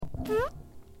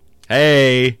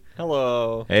Hey.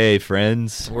 Hello. Hey,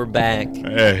 friends. We're back.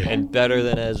 Hey. And better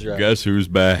than Ezra. Guess who's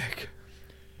back?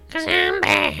 'Cause I'm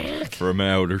back. From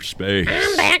outer space.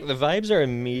 I'm back. The vibes are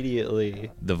immediately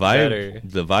The better.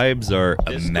 vibes are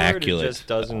Discord immaculate. just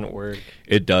doesn't work.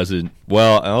 It doesn't.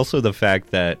 Well, also the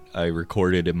fact that I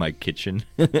recorded in my kitchen.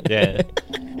 Yeah.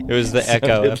 It was the Echo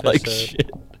Sounded episode. like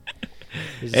shit.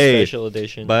 It was a Hey, special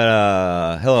edition.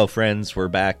 But hello friends, we're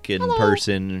back in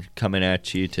person coming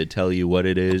at you to tell you what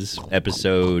it is.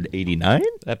 Episode 89?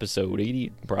 Episode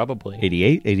 80, probably.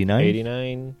 88, 89?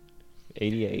 89,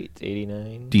 88,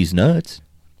 89. These nuts.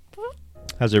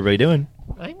 How's everybody doing?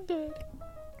 I'm good.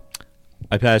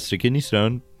 I passed a kidney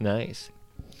stone. Nice.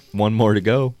 One more to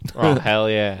go. Oh, hell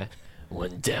yeah.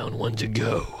 One down, one to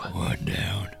go. One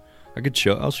down.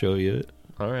 I'll show you it.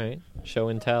 All right. Show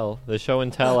and tell. The show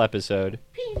and tell episode.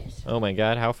 Oh my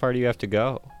god, how far do you have to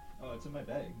go? Oh, it's in my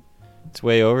bag. It's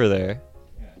way over there.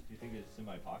 Yeah, do you think it's in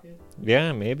my pocket?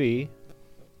 Yeah, maybe.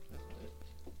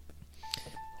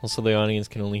 Also, the audience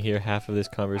can only hear half of this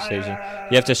conversation.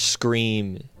 You have to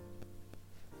scream.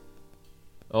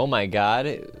 Oh my god,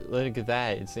 look at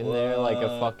that. It's in there like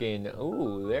a fucking...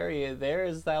 Ooh,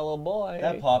 there's that little boy.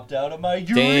 That popped out of my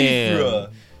Damn.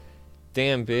 urethra.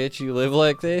 Damn, bitch, you live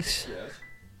like this? Yes.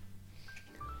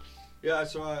 Yeah,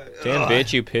 so I... Damn,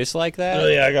 bitch, you piss like that? Oh,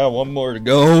 yeah, I got one more to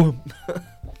go.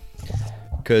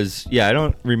 Because, yeah, I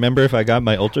don't remember if I got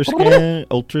my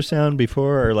ultrasound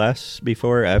before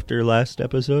or after last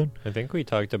episode. I think we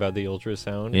talked about the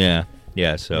ultrasound.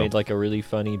 Yeah, so... Made like a really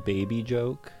funny baby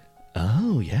joke.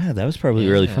 Oh, yeah, that was probably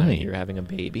really Yeah, funny. You're having a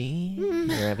baby. You're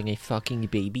having a fucking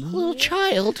baby. A little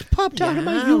child popped out of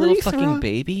my Yeah, a little urethra. fucking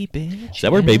baby, bitch. Is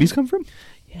that where babies come from?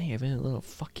 Yeah, you're having a little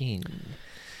fucking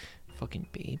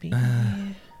baby.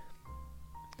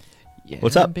 Yeah,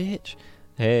 What's up? bitch?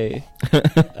 Hey.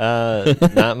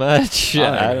 Not much.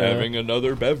 I don't know.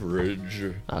 another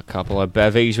beverage. A couple of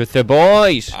bevies with the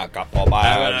boys. A couple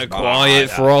Having a quiet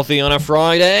frothy on a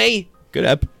Friday. Good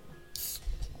ep.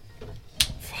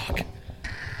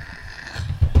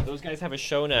 Those guys have a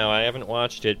show now. I haven't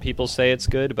watched it. People say it's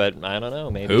good, but I don't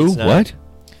know. Maybe Who? it's not. What?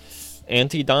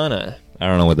 Auntie Donna. I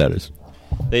don't know what that is.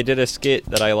 They did a skit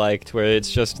that I liked where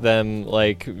it's just them,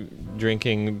 like,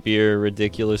 drinking beer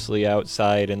ridiculously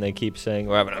outside, and they keep saying,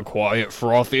 we're having a quiet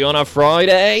frothy on a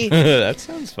Friday. That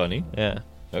sounds funny. Yeah.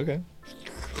 Okay.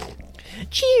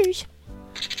 Cheers.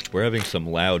 We're having some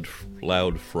loud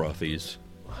frothies.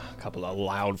 A couple of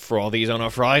loud frothies on a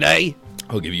Friday.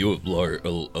 I'll give you what?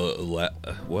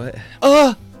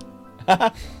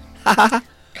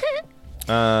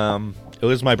 It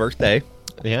was my birthday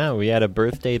Yeah, we had a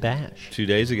birthday bash. 2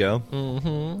 days ago.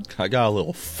 Mm-hmm. I got a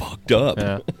little fucked up.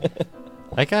 Yeah.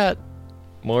 I got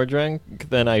more drunk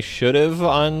than I should have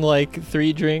on, like,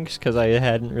 3 drinks because I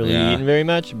hadn't really eaten very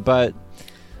much, but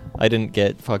I didn't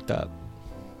get fucked up.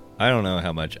 I don't know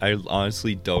how much. I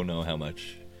honestly don't know how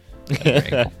much I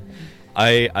drank.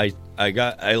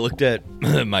 I looked at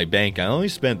my bank. I only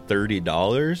spent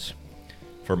 $30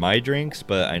 for my drinks,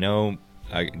 but I know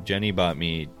Jenny bought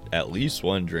me at least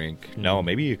one drink. No,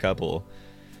 maybe a couple.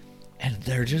 And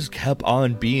there just kept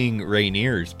on being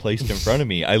Rainiers placed in front of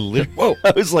me. I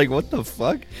was like, what the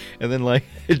fuck? And then, like,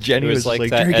 Jenny It was like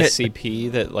that drink it.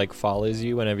 SCP that, like, follows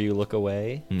you whenever you look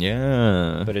away,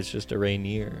 Yeah. but it's just a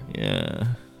Rainier. Yeah.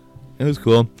 It was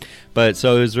cool. But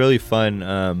so it was really fun.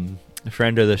 A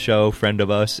friend of the show, friend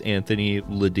of us, Anthony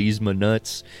Ledesma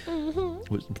Nuts.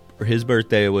 His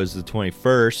birthday was the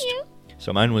 21st. Yeah.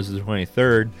 So mine was the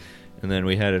 23rd. And then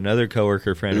we had another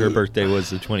coworker friend. Her birthday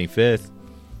was the 25th.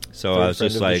 So Third I was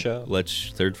friend just of the like,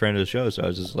 show. third friend of the show. So I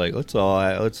was just like, let's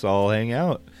all hang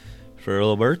out for a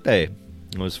little birthday.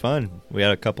 It was fun. We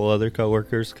had a couple other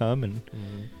coworkers come and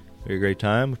we had a great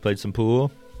time. We played some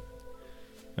pool.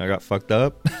 I got fucked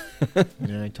up.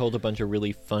 And I told a bunch of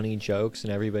really funny jokes,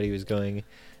 and everybody was going,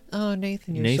 "Oh,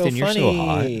 Nathan, you're Nathan, so you're funny. so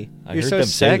hot. I You're heard so them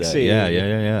say that. sexy.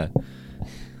 Yeah.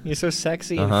 You're so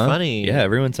sexy Uh-huh. and funny." Yeah,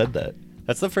 everyone said that.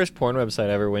 That's the first porn website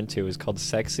I ever went to. It was called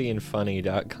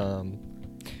sexyandfunny.com.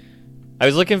 I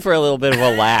was looking for a little bit of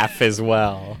a laugh as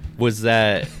well. Was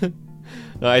that...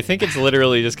 No, I think it's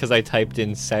literally just because I typed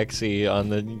in "sexy" on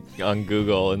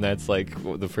Google, and that's like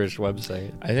the first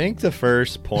website. I think the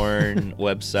first porn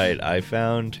website I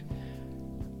found...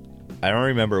 I don't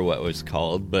remember what it was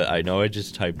called, but I know I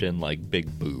just typed in, like,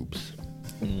 big boobs.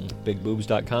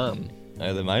 Bigboobs.com.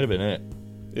 That might have been it.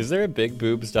 Is there a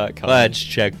bigboobs.com? Let's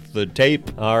check the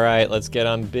tape. All right, let's get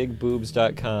on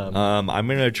bigboobs.com. I'm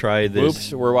going to try this.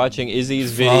 Oops, we're watching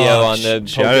Izzy's video on the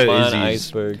Shout out Pokemon Izzy's.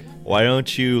 iceberg. Why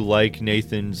don't you like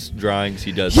Nathan's drawings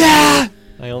he does? Yeah!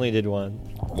 I only did one.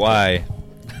 Why?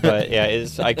 But yeah,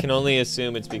 I can only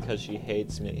assume it's because she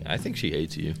hates me. I think she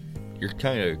hates you. You're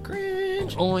kind of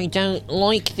cringe. I don't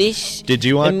like this. Did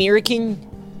you want American?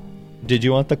 Did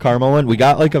you want the caramel one? We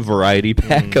got like a variety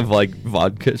pack of like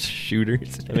vodka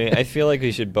shooters. I mean, I feel like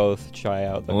we should both try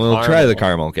out the We'll try the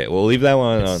caramel. Okay, we'll leave that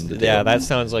one on the Yeah, table. that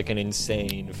sounds like an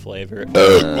insane flavor.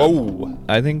 Oh!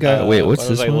 I think. Wait, what's what this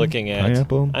was I one? looking at?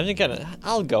 Pineapple. I think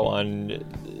I'll go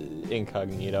on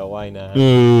incognito. Why not?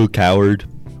 Ooh, coward.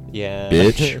 Yeah.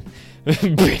 Bitch.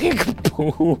 Big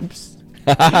boobs.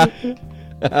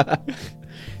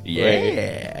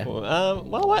 Yeah. Well,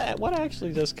 what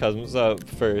actually just comes up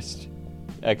first?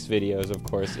 X videos, of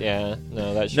course. Yeah.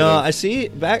 No, that should. No, I see.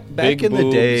 Back in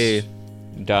the day.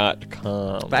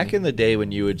 .com. Back in the day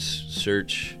when you would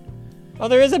search. Oh,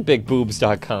 there is a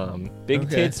bigboobs.com. Big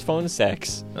Okay. tits phone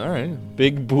sex. All right.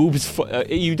 Big boobs.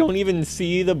 You don't even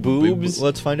see the boobs.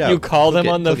 Let's find out. You call Click them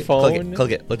it, on the click it, phone.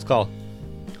 Click it. Let's call.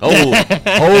 Oh,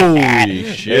 holy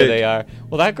shit! There they are.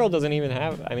 Well, that girl doesn't even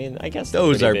have. I mean, I guess they're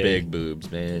Those pretty are big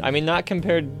boobs, man. I mean, not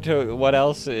compared to what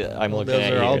else I'm looking those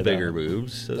at. are all here, bigger though.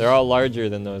 boobs. They're all larger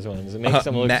than those ones. It makes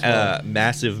them look small.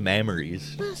 massive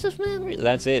mammaries. Massive memory.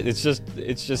 That's it. It's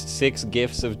just 6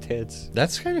 gifs of tits.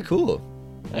 That's kind of cool.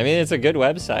 I mean, it's a good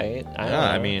website. I don't know.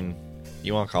 I mean,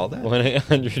 you want to call that?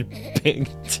 1-800 big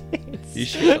tits. You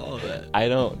should call that. I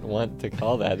don't want to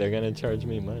call that. They're gonna charge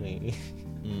me money.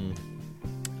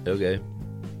 Okay.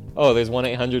 Oh, there's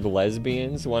 1-800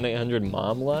 lesbians. 1-800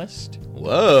 mom lust.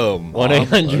 Whoa.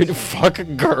 1-800 fuck a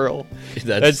girl.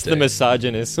 That's the sick.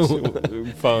 misogynist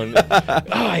phone.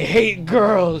 Oh, I hate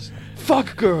girls.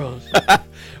 Fuck girls.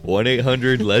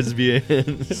 1-800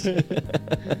 lesbians.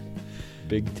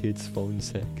 Big tits phone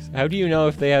sex. How do you know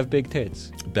if they have big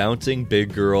tits? Bouncing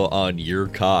big girl on your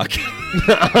cock.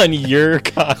 On your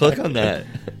cock. Click on that.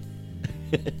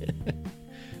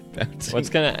 Bouncing,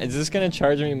 Is this gonna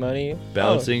charge me money?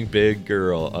 bouncing big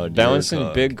girl on Bouncing your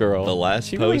cock. big girl. The last Is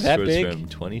she really post that was big? from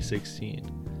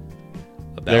 2016.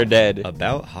 About, They're dead.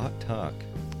 About hot talk.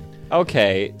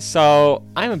 Okay, so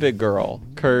I'm a big girl.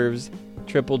 Curves,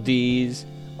 triple D's,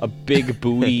 a big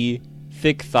booty,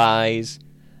 thick thighs.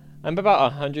 I'm about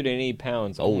 180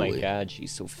 pounds. Oh my Holy. god,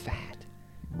 she's so fat.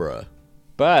 Bruh.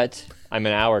 But I'm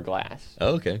an hourglass.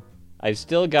 Oh, okay. I've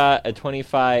still got a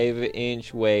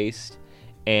 25-inch waist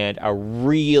and a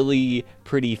really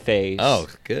pretty face. Oh,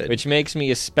 good. Which makes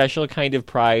me a special kind of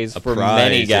prize for prize,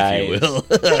 many guys. if you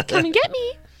will. Come and get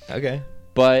me. Okay.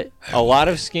 But a lot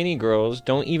of skinny girls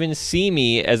don't even see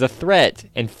me as a threat,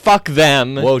 and fuck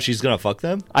them. Whoa, she's gonna fuck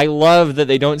them? I love that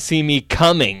they don't see me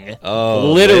coming.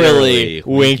 Oh, literally,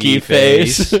 winky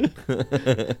face. face.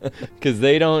 Because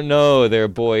they don't know their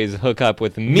boys hook up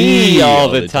with me all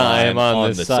the time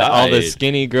on the side. All the side.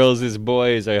 skinny girls'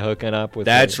 boys are hooking up with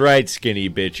That's me. right, skinny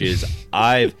bitches.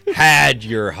 I've had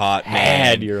your hot man.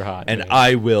 Had your hot and man.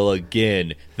 I will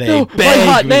again. They No, my beg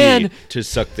hot me man. to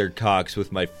suck their cocks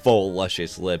with my full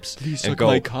luscious lips Please and suck go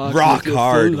my cock rock with your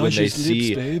hard full when they luscious lips,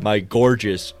 see babe. my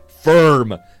gorgeous,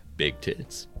 firm, big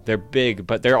tits. They're big,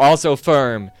 but they're also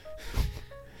firm.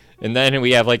 And then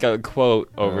we have like a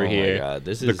quote over Oh my here. God,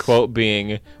 this the is- quote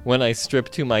being, "When I strip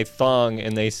to my thong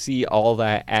and they see all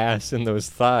that ass and those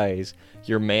thighs,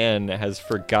 your man has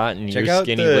forgotten Check your out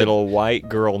skinny the- little white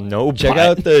girl no Check butt."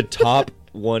 out the top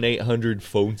 1-800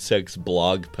 phone sex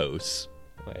blog posts.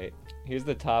 Wait, here's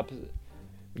the top.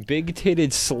 Big titted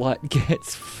slut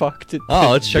gets fucked at Oh, the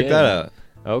let's check gym. that out.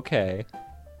 Okay.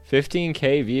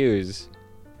 15K views.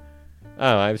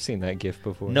 Oh, I've seen that gif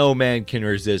before. No man can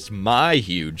resist my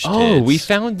huge tits. Oh, we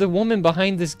found the woman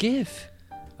behind this gif.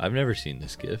 I've never seen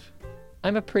this gif.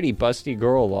 I'm a pretty busty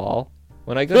girl, lol.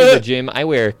 When I go to the gym, I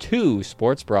wear 2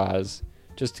 sports bras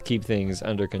just to keep things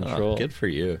under control. Oh, good for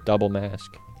you. Double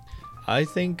mask. I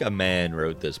think a man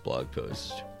wrote this blog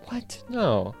post. What?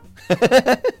 No.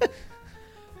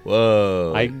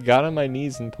 Whoa. I got on my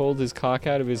knees and pulled his cock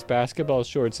out of his basketball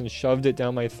shorts and shoved it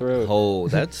down my throat. Oh,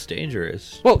 that's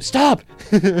dangerous. Whoa, stop!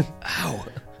 Ow.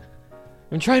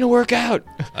 I'm trying to work out.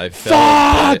 I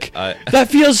felt Fuck! I, That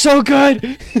feels so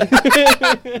good!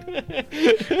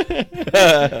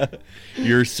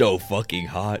 You're so fucking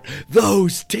hot.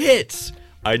 Those tits.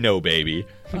 I know, baby.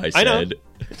 I I know. said,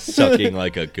 sucking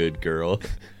like a good girl.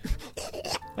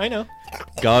 I know.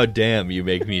 God damn, you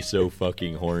make me so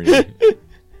fucking horny.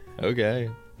 Okay.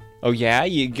 Oh yeah,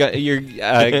 you're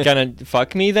gonna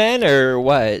fuck me then, or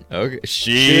what? Okay.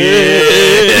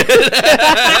 Shit.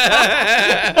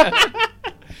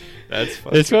 That's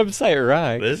fun. This website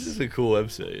rocks. This is a cool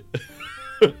website.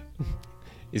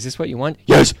 Is this what you want?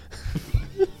 Yes.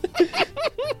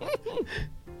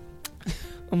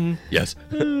 Yes.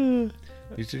 You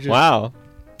should just- Wow.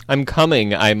 I'm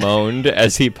coming, I moaned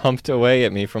as he pumped away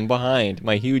at me from behind,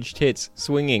 my huge tits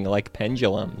swinging like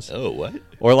pendulums. Oh, what?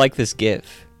 Or like this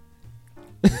gif.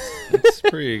 That's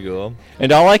pretty cool.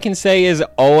 And all I can say is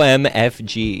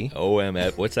OMFG.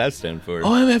 OMF. What's that stand for?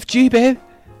 OMFG, babe.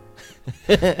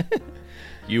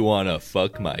 You wanna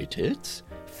fuck my tits?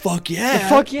 Fuck yeah.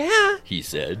 Fuck yeah. He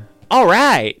said. All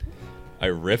right. I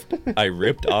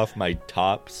ripped off my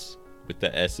tops with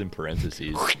the S in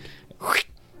parentheses.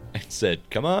 And said,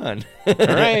 come on. All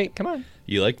right, come on.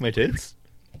 You like my tits?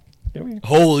 Come here.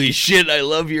 Holy shit, I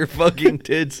love your fucking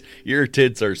tits. Your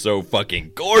tits are so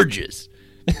fucking gorgeous.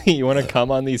 You want to come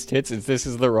on these tits? This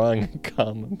is the wrong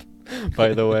cum,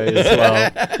 by the way, as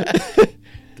well.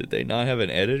 Did they not have an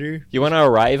editor? You want to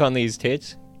arrive on these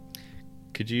tits?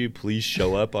 Could you please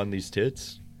show up on these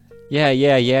tits?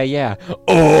 Yeah.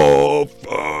 Oh,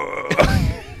 fuck.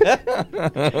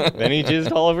 Then he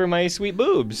jizzed all over my sweet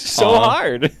boobs. So Aw.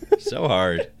 hard. So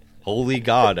hard. Holy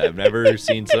God, I've never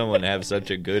seen someone have such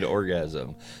a good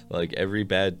orgasm. Like every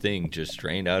bad thing just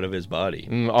drained out of his body.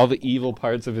 All the evil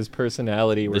parts of his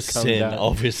personality were The come sin, down.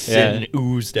 all of his sin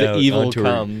oozed The out evil onto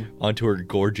cum. onto her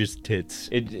gorgeous tits.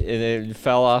 It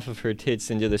fell off of her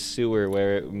tits into the sewer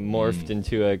where it morphed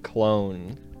into a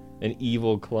clone. An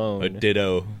evil clone. A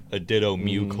ditto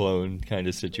Mew clone kind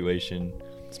of situation.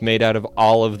 It's made out of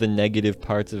all of the negative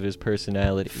parts of his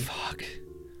personality. Fuck.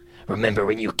 Remember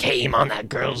when you came on that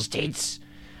girl's tits?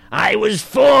 I was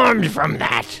formed from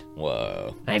that.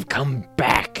 Whoa. I've come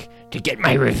back to get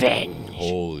my revenge.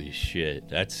 Holy shit.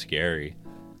 That's scary.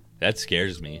 That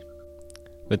scares me.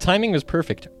 The timing was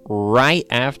perfect. Right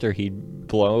after he'd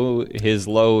blow his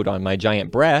load on my giant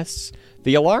breasts,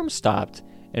 the alarm stopped,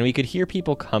 and we could hear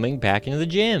people coming back into the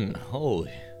gym.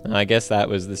 Holy. I guess that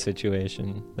was the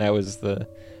situation.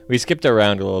 We skipped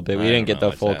around a little bit. We I didn't don't get know the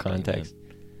what's full happening, context.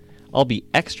 I'll be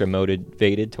extra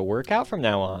motivated to work out from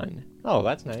now on. Oh,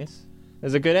 that's nice.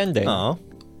 There's a good ending. Oh.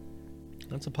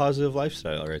 That's a positive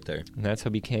lifestyle right there. And that's how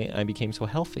I became so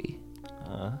healthy.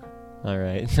 Uh, All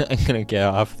right, I'm gonna get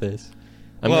off this.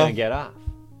 I'm Well- gonna get off.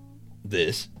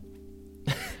 this.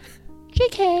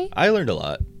 JK. I learned a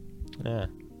lot. Yeah,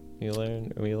 we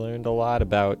learned a lot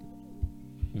about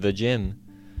the gym.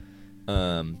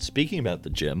 Speaking about the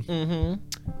gym, Mm-hmm.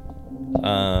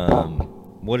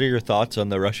 what are your thoughts on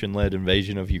the Russian-led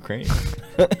invasion of Ukraine?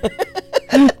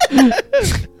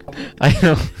 I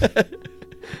don't.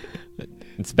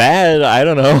 It's bad. I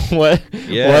don't know what.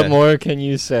 Yeah. What more can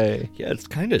you say? Yeah, it's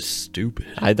kind of stupid.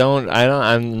 I'm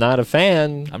not a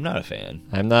fan. I'm not a fan.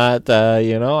 I'm not.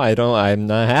 I'm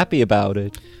not happy about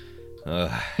it.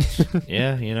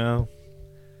 Yeah,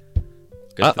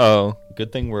 Good Uh oh.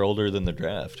 Good thing we're older than the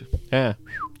draft. Yeah.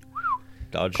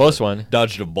 Dodged Close one. a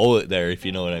bullet there, if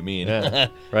you know what I mean. Yeah.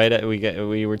 Right.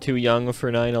 We were too young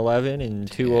for 9/11 and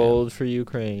too Yeah. old for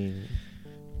Ukraine.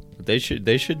 They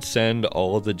should send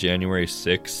all of the January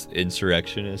 6th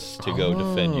insurrectionists to go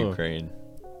defend Oh. Ukraine.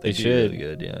 They They'd be should. really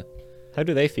good, yeah. How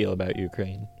do they feel about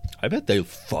Ukraine? I bet they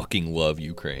fucking love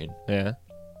Ukraine. Yeah.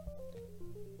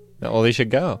 Well, they should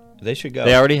go. They should go.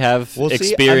 They already have Well, see, I'm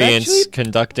experience actually-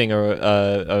 conducting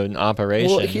an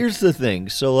operation. Well, here's the thing.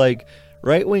 So, like,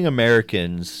 right-wing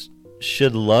Americans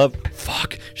should love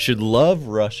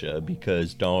Russia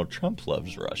because Donald Trump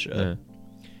loves Russia.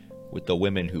 With the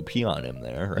women who pee on him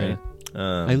there, right?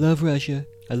 I love Russia.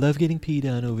 I love getting peed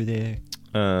on over there.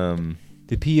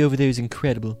 The pee over there is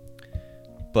incredible.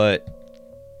 But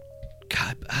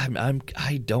God,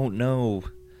 I don't know.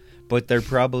 But they're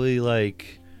probably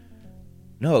like,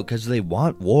 no, because they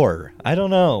want war. I don't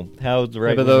know how the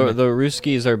right. But the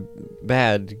Ruskies are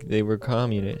bad. They were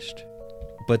communist.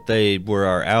 But they were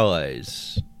our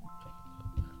allies,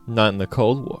 Not in the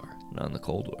Cold War. not in the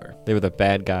Cold War. They were the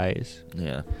bad guys.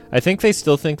 Yeah, I think they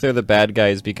still think they're the bad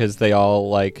guys because they all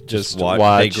like just watch.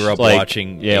 They grew up like,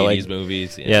 watching yeah, 80s like,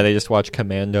 movies. Yeah, they just watch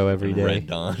Commando every and day. Red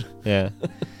Dawn. Yeah,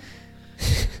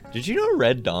 Did you know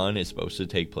Red Dawn is supposed to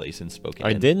take place in Spokane?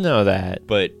 I did know that.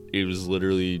 But it was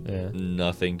literally Yeah.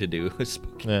 nothing to do with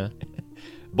Spokane. Yeah,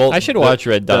 Both I should watch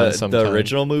Red Dawn sometime. The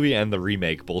original movie and the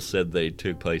remake both said they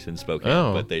took place in Spokane,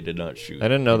 Oh. but they did not shoot. I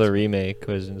didn't know the remake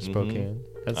was in Spokane.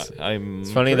 That's I'm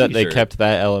it's funny pretty that they sure. kept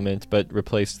that element but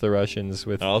replaced the Russians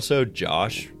with. And also,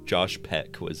 Josh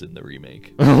Peck was in the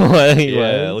remake. What? He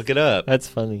Yeah, was? look it up. That's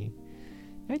funny.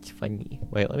 That's funny.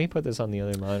 Wait, let me put this on the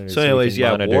other monitor. So, we anyways, can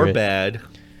yeah, monitor war it. bad.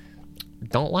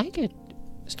 Don't like it.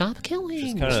 Stop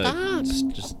killing. Just kind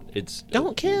Stop. of, it's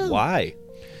Don't kill. Why?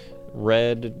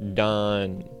 Red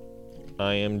Dawn,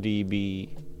 IMDb,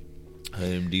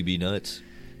 IMDb nuts.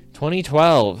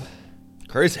 2012.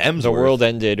 Chris Hemsworth. The world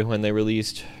ended when they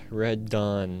released Red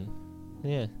Dawn.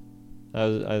 Yeah,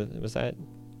 was that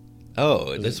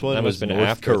Oh, this one That was must've been North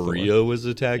after Thor. Korea was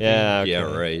attacking. Yeah, yeah,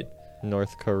 okay. right.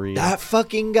 North Korea. That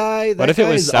fucking guy. What if it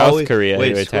was South Korea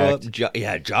Wait, who scroll attacked? up.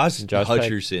 Josh Josh Peck?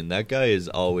 Hutcherson. That guy is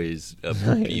always a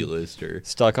B-lister.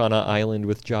 Stuck on an island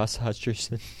with Josh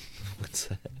Hutcherson. What's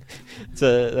that?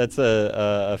 That's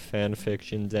a fan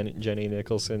fiction Jenny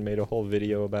Nicholson made a whole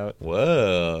video about.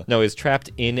 Whoa. No, he's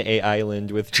trapped in a island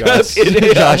with Trapped Josh, in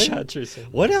a Josh island?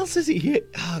 Hutcherson. What else is he hit?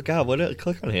 Oh God! What?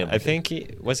 Click on him. I think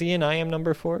was he in I Am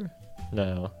Number 4?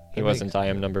 No, he I wasn't think I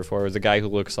Am Number 4. It was a guy who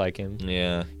looks like him.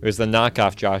 Yeah. It was the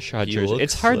knockoff Josh He Hutcherson. looks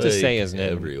It's hard to like say his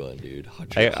name. Everyone, dude.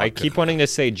 I keep wanting to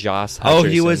say Josh Hutcherson. Oh,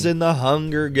 he was in the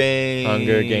Hunger Games.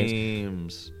 Hunger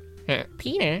Games.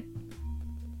 Peter,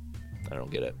 I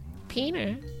don't get it.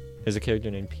 Peter, There's a character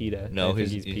named Peta. No, I think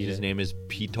his he's Peta. name is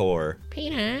Peter.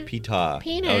 Peter, Pita.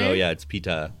 Peter. Oh no, yeah, it's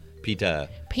Pita. Pita.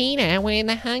 Peter, we're in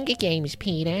the Hunger Games,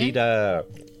 Peter. Pita.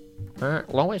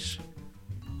 Lois,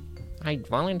 I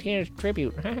volunteer as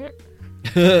tribute.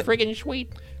 Friggin'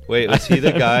 sweet. Wait, was he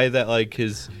the guy that like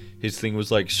his thing was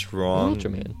like strong,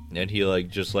 Ultraman. and he like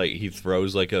just like he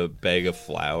throws like a bag of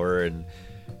flour and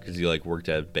because he like worked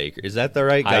at a baker. Is that the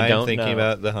right I guy? I'm don't thinking know.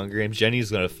 about the Hunger Games. Jenny's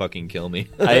gonna fucking kill me.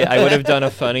 I would have done a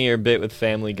funnier bit with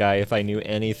Family Guy if I knew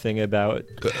anything about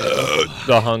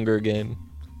the Hunger Game.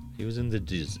 He was in the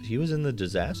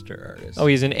Disaster Artist. Oh,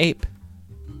 he's an ape.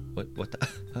 What the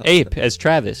Ape as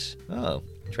Travis. Oh,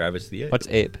 Travis the Ape. What's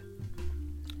ape?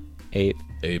 Ape.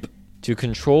 Ape? To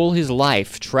control his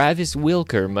life, Travis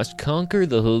Wilker must conquer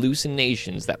the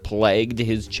hallucinations that plagued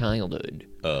his childhood.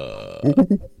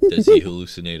 Does he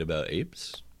hallucinate about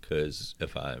apes? Because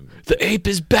if I'm The ape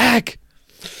is back!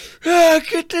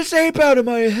 get this ape out of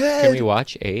my head. Can we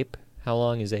watch Ape? How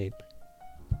long is Ape?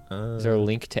 Is there a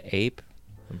link to Ape?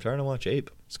 I'm trying to watch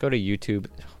ape. Let's go to YouTube.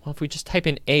 Well, if we just type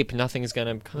in Ape, nothing's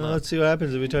gonna come Well, up. let's see what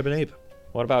happens if we type in ape.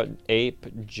 What about Ape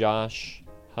Josh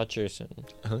Hutcherson?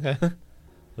 Okay.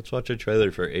 Let's watch a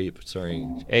trailer for Ape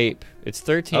starring. Ape. It's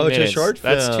 13 Oh, minutes. it's a short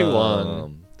film. That's too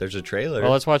long. There's a trailer.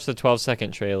 Well, let's watch the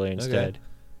 12-second trailer instead.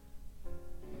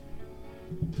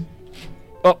 Okay.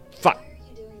 Oh, fuck. Why are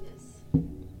you doing this?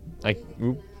 I.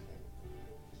 Oop.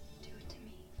 Do it to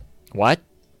me, What?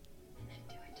 and then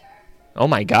do it to her. Oh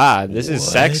my god, this is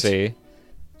What? sexy.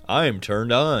 I'm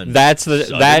turned on. That is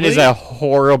Suddenly? a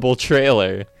horrible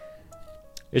trailer.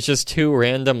 It's just two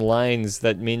random lines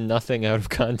that mean nothing out of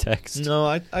context. No,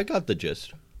 I got the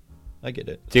gist. I get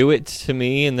it. Do it to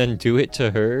me and then do it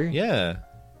to her? Yeah.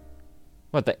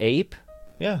 What, the ape?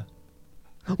 Yeah.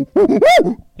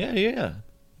 Yeah.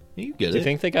 You get Do you it.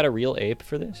 think they got a real ape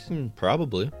for this?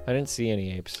 Probably. I didn't see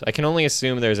any apes. I can only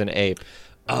assume there's an ape.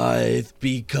 I've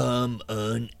become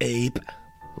an ape.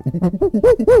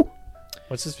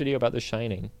 What's this video about The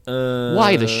Shining?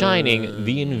 Why The Shining?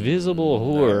 The invisible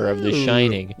horror of The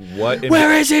Shining. What?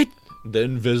 Where is it? The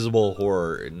invisible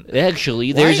horror.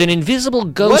 Actually, there's Why- an invisible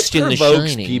ghost in What The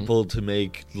provokes Shining. people to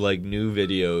make like new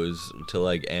videos to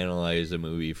like analyze a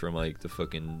movie from like the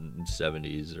fucking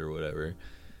 70s or whatever?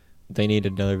 They need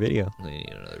another video. They need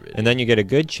another video. And then you get a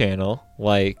good channel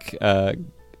like Half in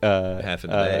the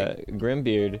Bag.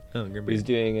 Grimbeard. Oh, Grimbeard. He's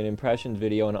doing an impressions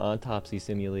video on Autopsy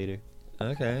Simulator.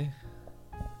 Okay.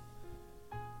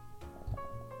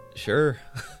 Sure.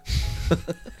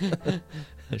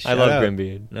 I love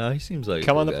Grimbeard. No, he seems like a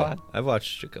Come cool on the guy. pod. I've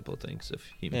watched a couple of things. If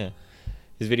he, Yeah.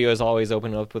 His videos always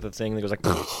open up with a thing that goes like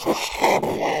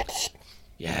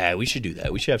yeah, we should do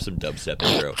that. We should have some dubstep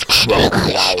intro.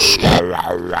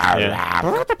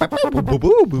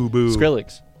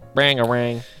 Skrillex.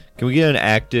 Bang-a-rang. Can we get an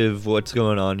active what's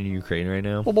going on in Ukraine right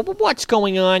now? What's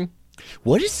going on?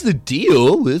 What is the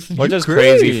deal with What does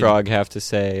Crazy Frog have to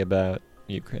say about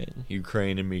Ukraine?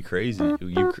 Ukraine and me crazy.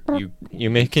 You You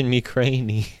making me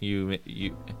crazy. you.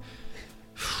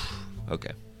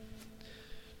 Okay.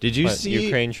 Did you What, see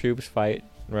Ukraine troops fight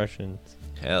Russians?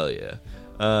 Hell yeah.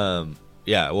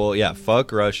 Yeah, well, yeah,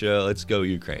 fuck Russia. Let's go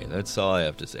Ukraine. That's all I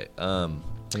have to say. And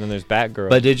then there's Batgirl.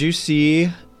 But did you see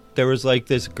there was like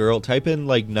this girl, type in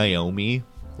like Naomi.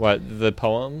 What, the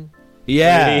poem?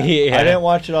 Yeah. Yeah. I didn't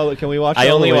watch it all, but can we watch it I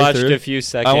all only the way watched through? a few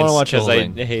seconds wanna watch the because whole I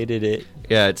thing. hated it.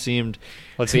 Yeah, it seemed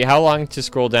Let's see, how long to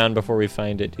scroll down before we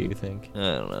find it, do you think? I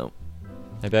don't know.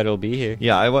 I bet it'll be here.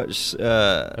 Yeah, I watched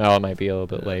Oh, it might be a little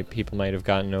bit late. People might have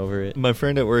gotten over it. my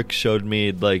friend at work showed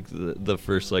me like the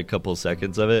first like couple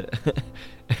seconds of it.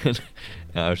 And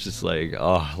I was just like,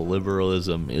 "Oh,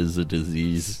 liberalism is a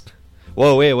disease."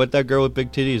 Whoa, wait, what that girl with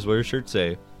big titties? What does her shirt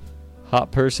say?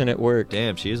 Hot person at work.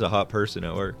 Damn, she is a hot person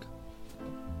at work.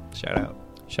 Shout out.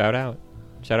 Shout out.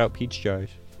 Shout out Peach Jars.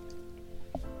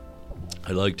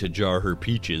 I like to jar her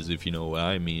peaches, if you know what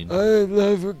I mean. I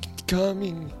love her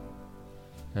coming.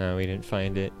 No, we didn't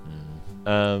find it.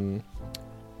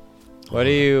 What do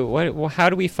you? How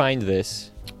do we find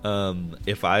this?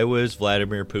 If I was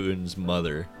Vladimir Putin's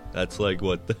mother, that's like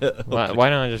what the. Why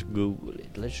don't I just Google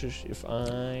it? Let's just if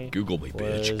I Google me,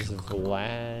 bitch. was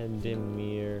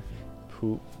Vladimir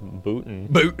Putin.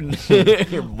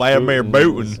 Vladimir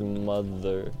Putin's Putin.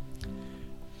 mother.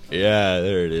 Yeah,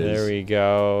 there it is. There we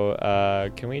go.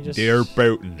 Can we just? Dear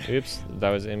Putin. Oops, that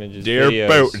was images. Dear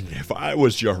videos. Putin, if I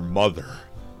was your mother.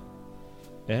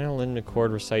 Anna Lynn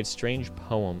McCord recites strange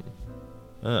poem.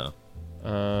 Oh.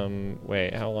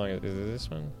 Wait, how long is this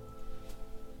one?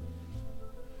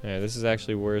 Yeah, this is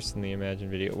actually worse than the Imagine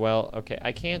video. Well, okay,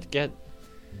 I can't get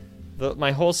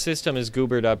my whole system is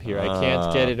goobered up here. I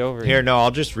can't get it over here. No,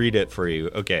 I'll just read it for you.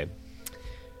 Okay.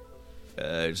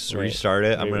 Just restart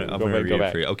it. I'm gonna read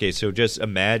it for you. Okay, so just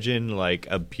imagine like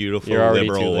a beautiful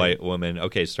liberal white woman.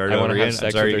 Okay, start over again.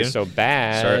 I'm sorry again. So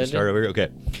bad. Start over. Okay.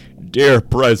 Dear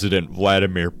President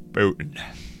Vladimir Putin,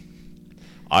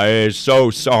 I am so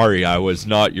sorry I was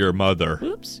not your mother.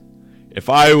 Oops. If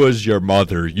I was your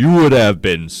mother, you would have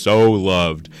been so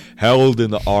loved, held in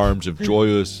the arms of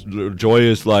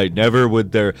joyous light. Never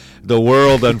would the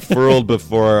world unfurled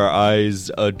before our eyes,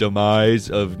 a demise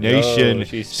of nation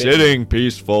sitting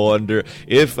peaceful under.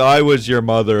 If I was your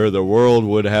mother, the world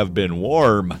would have been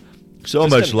warm. So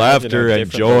Just much laughter and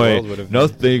joy,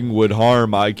 nothing would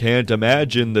harm. I can't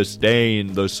imagine the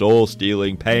stain, the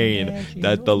soul-stealing pain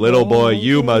that the little boy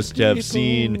you must have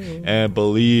seen and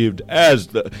believed, as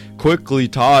quickly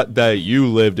taught that you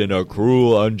lived in a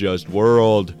cruel, unjust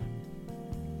world.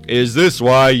 Is this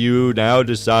why you now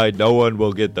decide no one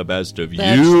will get the best of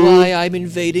That's you? why I'm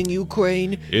invading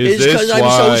Ukraine. Is It's this 'cause why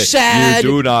I'm so sad. you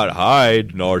do not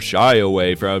hide nor shy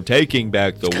away from taking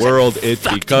back the world? It's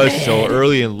because so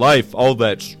early in life, all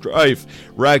that strife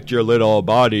racked your little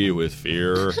body with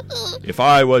fear. If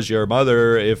I was your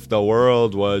mother, if the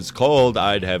world was cold,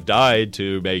 I'd have died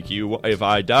to make you. If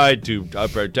I died to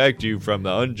protect you from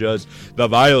the unjust, the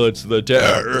violence, the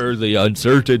terror, the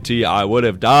uncertainty, I would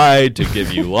have died to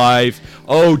give you life.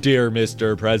 Oh, dear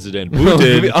Mr. President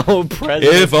Putin. Oh,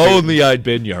 President. If only I'd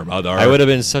been your mother. I would have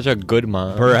been such a good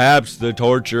mom. Perhaps the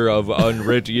torture of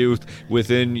unwrit youth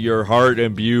within your heart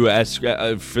imbue against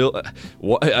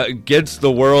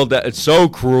the world that's so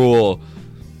cruel.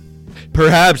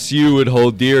 Perhaps you would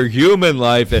hold dear human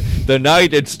life, and the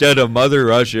night instead of Mother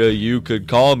Russia, you could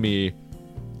call me.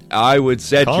 I would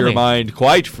set your mind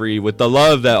quite free with the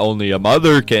love that only a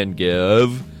mother can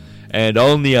give, and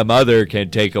only a mother can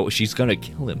take away. She's gonna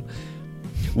kill him.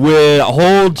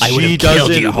 She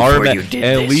doesn't harm it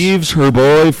and leaves her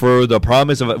boy for the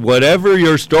promise of whatever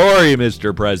your story,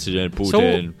 Mr. President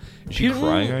Putin. Is she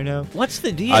crying right now? What's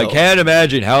the deal? I can't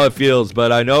imagine how it feels,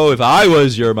 but I know if I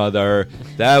was your mother,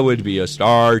 that would be a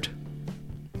start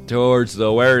towards the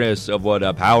awareness of what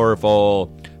a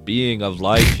powerful being of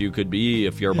life you could be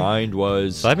if your mind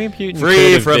was Vladimir Putin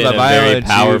free from the violence.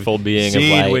 Powerful being of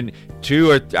light. When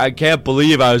I can't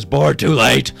believe I was born too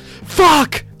late.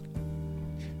 Fuck!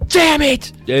 Damn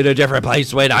it! In a different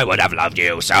place when I would have loved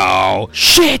you, so...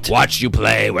 Shit! Watch you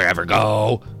play wherever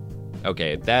go.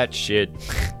 Okay, that shit...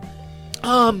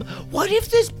 What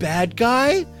if this bad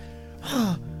guy...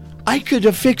 I could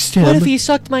have fixed him. What if he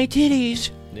sucked my titties?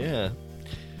 Yeah.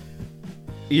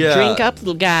 Yeah. Drink up,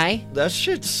 little guy. That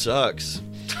shit sucks.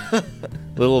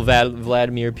 Little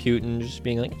Vladimir Putin just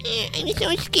being like, I'm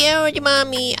so scared,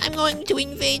 mommy. I'm going to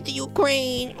invade the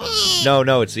Ukraine.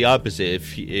 No, it's the opposite.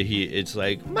 If he it's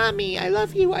like, mommy, I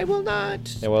love you. I will not.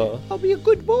 yeah, well, I'll be a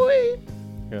good boy.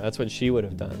 yeah, that's what she would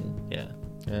have done. Yeah.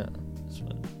 Yeah. That's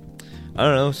fun. I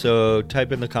don't know. So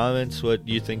type in the comments what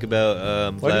you think about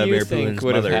What do Vladimir you think Putin's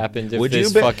would have mother. happened if Would this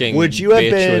you be- fucking would you have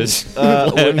bitch been, was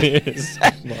Vladimir's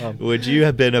mom? Would you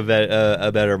have been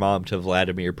a better mom to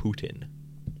Vladimir Putin?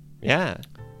 Yeah.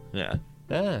 Yeah.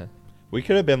 Yeah. We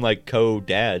could have been like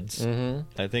co-dads. Mm-hmm.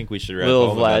 I think we should write Little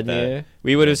home about Vladimir.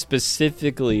 We would have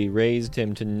specifically raised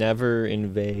him to never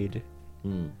invade.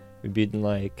 that. We'd be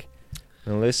like,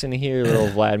 now listen here, little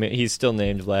Vladimir. He's still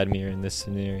named Vladimir in this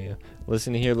scenario.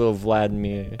 Listen here, little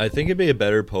Vladimir. I think it'd be a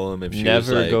better poem if she was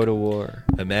Never like, go to war.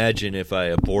 imagine if I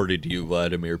aborted you,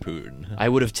 Vladimir Putin. I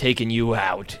would have taken you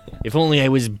out. If only I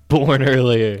was born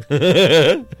earlier.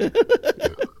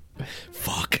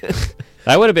 Fuck.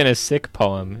 That would have been a sick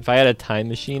poem. If I had a time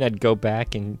machine, I'd go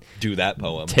back and Do that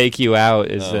poem. take you out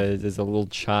as Oh. as a little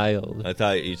child. I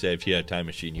thought you said if you had a time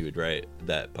machine, you would write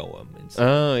that poem. Instead.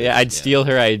 Oh, yeah, I'd steal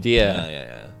her idea.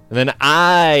 Yeah. And then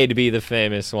I'd be the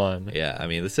famous one. Yeah, I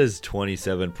mean, this has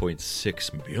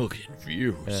 27.6 million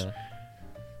views. Yeah.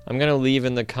 I'm gonna leave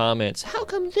in the comments. How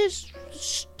come this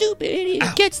stupid idiot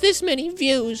gets this many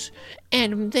views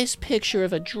and this picture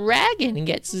of a dragon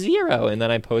gets 0? And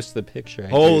then I post the picture. I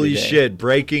drew Holy today. shit,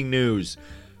 breaking news.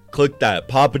 Click that.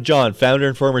 Papa John, founder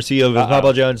and former CEO of the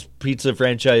Papa John's Pizza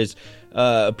franchise,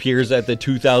 appears at the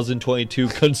 2022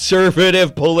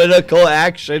 Conservative Political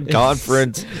Action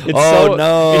Conference.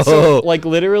 It's so, like,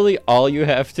 literally all you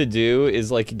have to do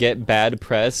is, like, get bad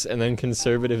press, and then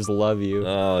conservatives love you.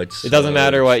 It It doesn't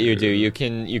matter what you do. You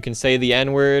can say the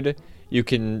N-word. You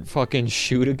can fucking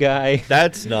shoot a guy.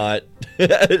 That's not.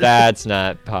 That's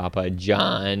not Papa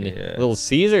John. Yeah. Little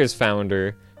Caesars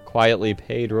founder quietly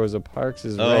paid Rosa Parks'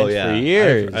 rent for I've-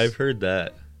 years. I've heard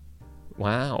that.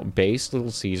 Wow, based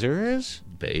Little Caesars?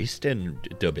 Based and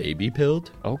the baby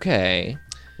pilled? Okay.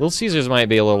 Little Caesars might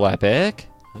be a little epic.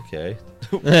 Okay.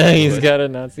 He's got a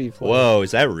Nazi flag. Whoa,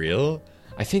 is that real?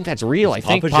 I think that's real. I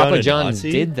think a Papa John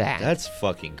Nazi? did that. That's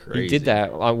fucking crazy. He did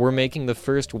that. We're making the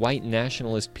first white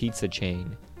nationalist pizza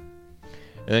chain.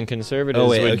 And then conservatives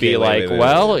would be like,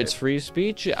 wait. it's free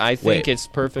speech. I think it's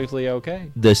perfectly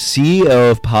okay. The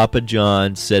CEO of Papa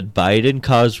John said Biden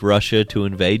caused Russia to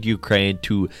invade Ukraine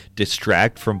to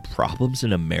distract from problems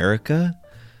in America?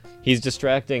 He's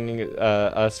distracting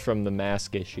us from the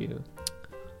mask issue.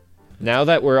 Now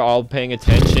that we're all paying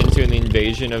attention to the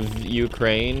invasion of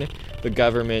Ukraine, the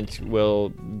government will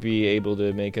be able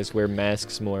to make us wear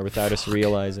masks more without us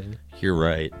realizing. You're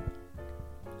right.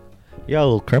 You got a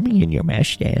little crummy in your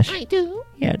mustache. I do.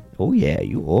 Yeah. Oh, yeah.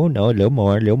 Oh, no. A little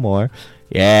more.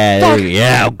 Yeah. There,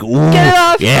 yeah. Ooh, Get it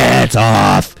off. Yeah, it's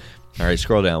off. All right,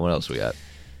 scroll down. What else we got?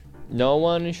 No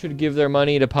one should give their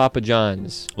money to Papa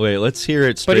John's. Wait, let's hear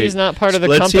it straight. But he's not part of the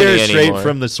let's company hear it straight anymore.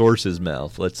 from the source's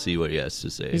mouth. Let's see what he has to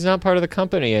say. He's not part of the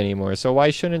company anymore, so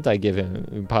why shouldn't I give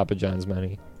him Papa John's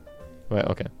money? Well,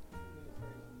 okay.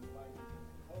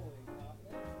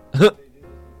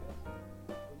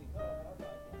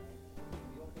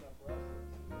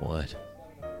 What?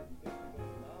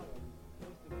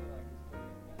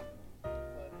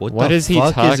 What the is he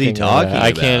fuck talking, is he talking about?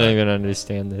 I can't even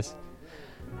understand this.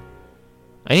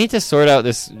 I need to sort out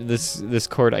this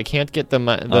cord. I can't get Oh no!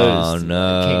 I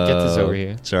can't get this over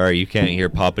here. Sorry, you can't hear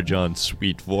Papa John's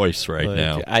sweet voice right Like,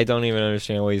 now. I don't even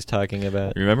understand what he's talking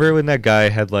about. Remember when that guy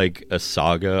had like a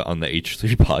saga on the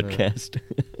H3 podcast?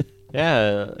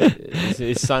 Yeah,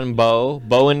 his son Bo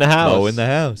in the house. Bo in the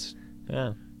house.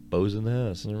 Yeah, Bo's in the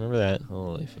house. I remember that.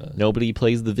 Holy fuck! Nobody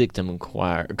plays the victim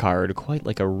card quite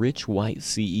like a rich white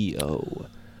CEO.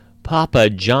 Papa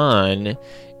John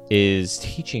is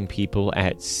teaching people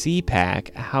at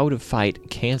CPAC how to fight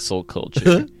cancel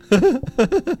culture.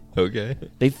 Okay.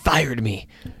 They fired me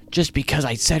just because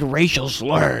I said racial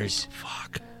slurs.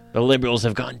 Fuck. The liberals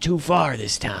have gone too far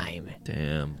this time.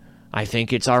 Damn. I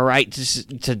think it's all right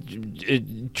to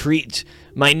treat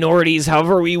minorities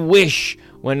however we wish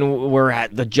when we're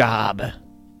at the job.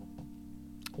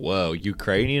 Whoa,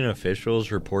 Ukrainian officials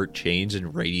report change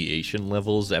in radiation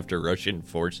levels after Russian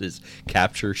forces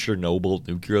capture Chernobyl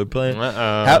nuclear plant.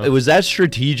 How, was that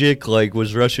strategic? Like,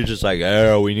 was Russia just like,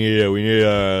 oh, we need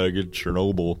to get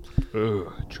Chernobyl.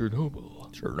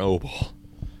 Chernobyl.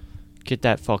 Get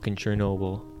that fucking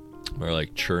Chernobyl. Or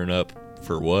like, churn up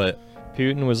for what?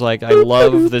 Putin was like, I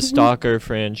love the Stalker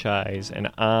franchise, and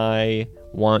I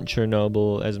want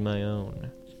Chernobyl as my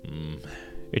own.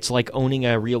 It's like owning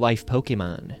a real-life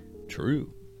Pokemon.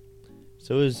 True.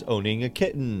 So is owning a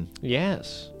kitten.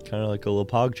 Yes. Kind of like a little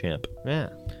PogChamp. Yeah.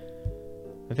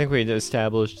 I think we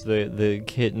established the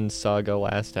kitten saga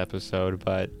last episode,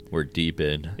 but We're deep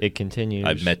in. it continues.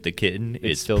 I've met the kitten.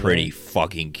 It's still pretty there.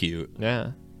 fucking cute.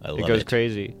 Yeah. I love It goes it.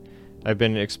 crazy. I've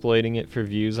been exploiting it for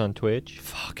views on Twitch.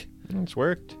 Fuck. It's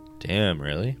worked. Damn,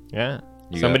 really? Yeah.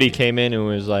 You Somebody got- came in and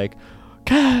was like,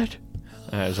 "Cat."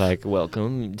 I was like,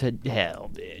 "Welcome to hell,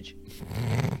 bitch."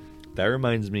 That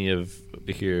reminds me of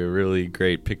a really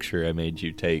great picture I made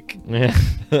you take. Yeah.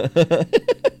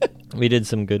 We did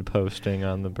some good posting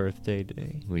on the birthday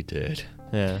day. We did.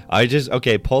 Yeah.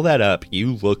 Okay, pull that up.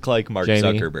 You look like Mark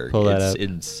Jamie, Zuckerberg. pull that It's up.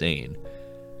 insane.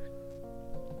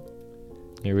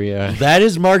 Here we are. That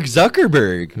is Mark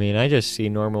Zuckerberg. I mean, I just see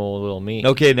normal little me.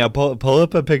 Okay, now pull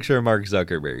up a picture of Mark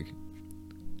Zuckerberg.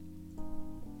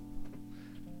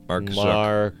 Mark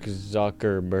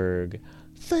Zuckerberg.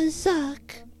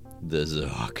 The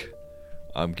Zuck.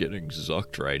 I'm getting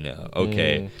zucked right now.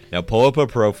 Okay, now pull up a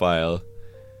profile.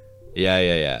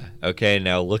 Yeah. Okay,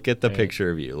 now look at the picture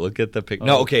of you. Look at the pic.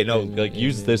 No, okay, no. Like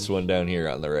use this one down here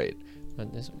on the right.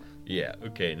 Not this one. Yeah.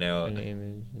 Okay, now My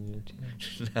name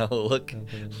is- now look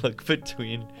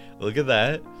between. Look at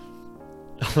that.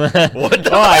 What?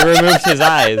 Oh, I removed his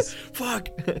eyes. Fuck.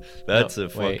 That's No, a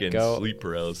wait, fucking go. sleep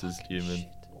paralysis demon.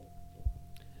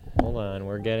 Hold on,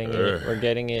 we're getting it. We're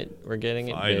getting it. We're getting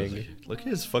it Finally. big. Look at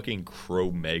his fucking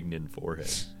Cro-Magnon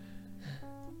forehead.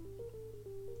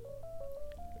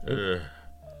 No,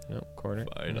 corner.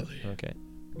 Finally. Okay.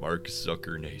 Mark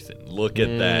Zucker Nathan. Look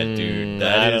at that, dude. I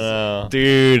That don't is, know.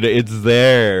 dude. It's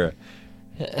there.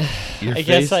 Your I guess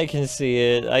face- I can see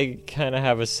it. I kind of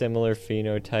have a similar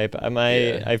phenotype.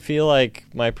 Yeah. I feel like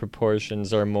my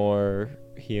proportions are more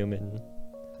human.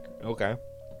 Okay.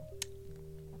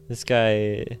 This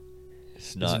guy It's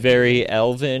is not very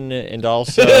elven and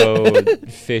also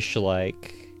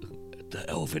fish-like. the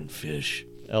elven fish.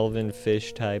 Elven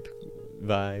fish type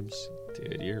vibes.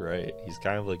 Dude, you're right. He's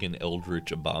kind of like an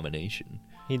eldritch abomination.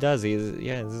 He does. This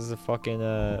is a fucking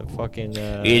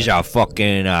He's a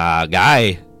fucking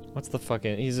guy. what's the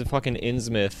fucking? He's a fucking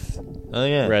Innsmouth Oh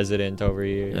yeah. resident over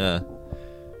here. Yeah.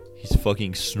 He's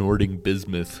fucking snorting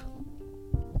bismuth.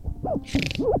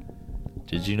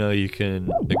 Did you know you can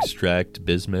extract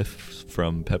bismuth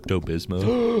from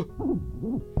Pepto-Bismol?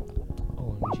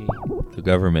 OMG. The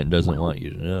government doesn't want you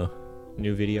to know.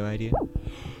 New video idea.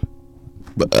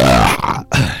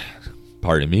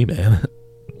 Pardon me, man.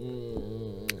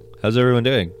 How's everyone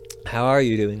doing? How are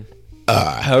you doing?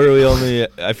 How are we only...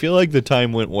 I feel like the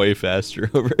time went way faster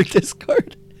over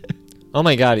Discord. Oh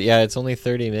my god, yeah, it's only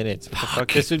 30 minutes. What the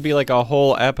fuck? This would be like a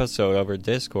whole episode over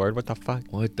Discord. What the fuck?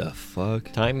 What the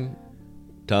fuck? Time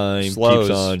Time Slows.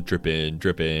 keeps on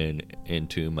dripping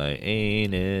into my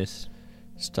anus.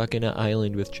 stuck in an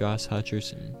island with Josh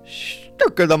Hutcherson.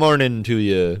 Stuck in the morning to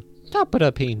you. Top of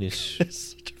the penis.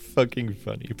 It's such a fucking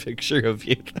funny picture of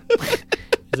you.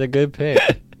 It's a good pick.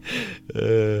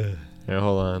 Uh, Here,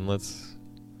 hold on. Let's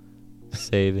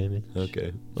save image.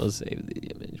 okay. We'll save the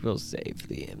image. We'll save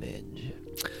the image.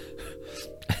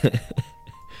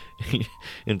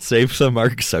 And save some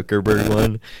Mark Zuckerberg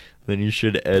one. Then you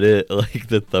should edit like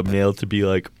the thumbnail to be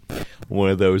like one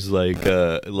of those like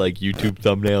YouTube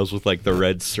thumbnails with like the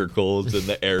red circles and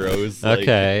the arrows. Like,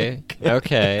 Okay.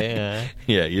 Okay. Yeah.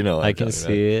 yeah, you know. What I I'm can talking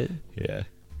see it. about. Yeah.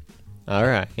 All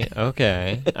right.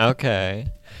 Okay. Okay.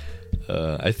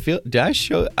 I feel. Did I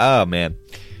show? Oh man.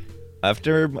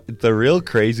 After the real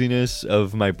craziness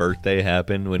of my birthday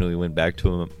happened when we went back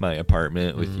to my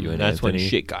apartment with you and That's when Anthony.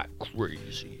 shit got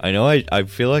crazy. I know. I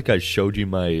feel like I showed you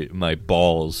my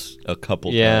balls a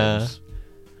couple Yeah. times.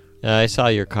 I saw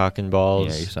your cock and balls.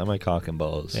 Yeah, you saw my cock and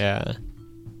balls. Yeah.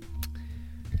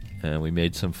 And we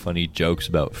made some funny jokes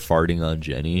about farting on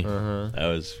Jenny. Uh-huh. That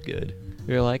was good.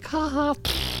 We were like, ha ha.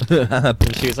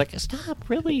 And she was like, stop,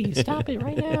 really, stop it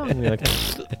right now. And we were like,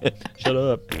 shut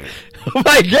up. Oh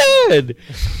my god!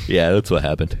 Yeah, that's what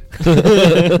happened.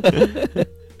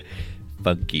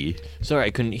 Funky. Sorry,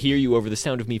 I couldn't hear you over the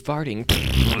sound of me farting.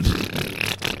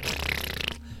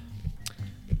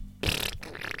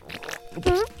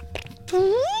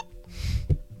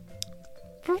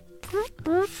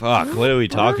 Fuck, what do we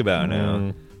talk about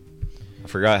now? I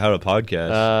forgot how to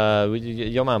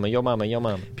podcast. Yo mama, yo mama, yo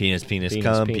mama. Penis, Penis,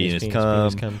 cum, penis, penis, penis, cum.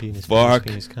 penis, cum, penis, Fuck.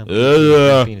 penis, cum,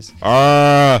 Ugh. penis.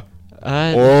 Ah.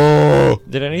 Oh.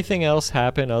 Did anything else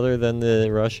happen other than the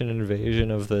Russian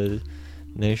invasion of the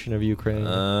nation of Ukraine?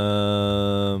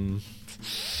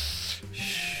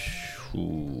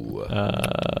 Ooh.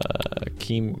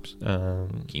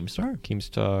 Keemstar?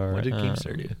 Keemstar. What did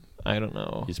Keemstar do? I don't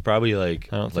know. He's probably like,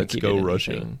 I don't think let's he go did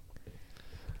Russia. anything.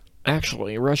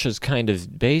 Actually, Russia's kind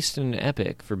of based in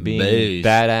epic for being Based.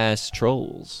 badass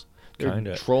trolls. They're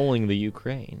Kinda. trolling the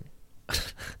Ukraine.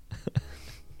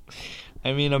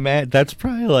 I mean, that's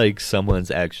probably like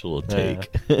someone's actual take.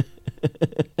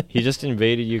 He just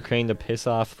invaded Ukraine to piss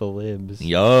off the libs.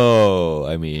 Yo,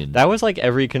 I mean, That was like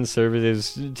every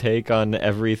conservative's take on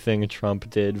everything Trump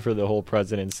did for the whole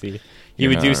presidency. He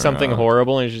would do something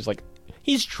horrible and it's just like,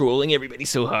 he's trolling everybody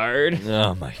so hard.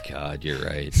 oh my god, you're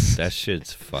right. That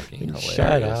shit's fucking hilarious.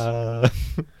 Shut up.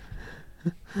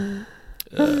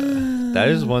 That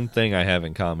is one thing I have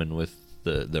in common with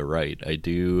the right. I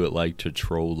do like to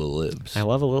troll the libs. I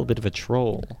love a little bit of a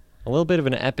troll. A little bit of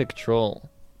an epic troll.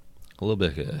 A little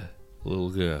bit,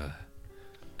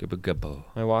 gubba gubbo.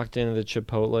 I walked into the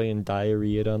Chipotle and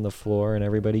diarrheaed on the floor and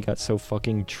everybody got so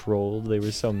fucking trolled. They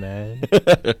were so mad.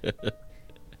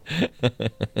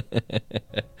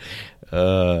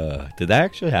 Did that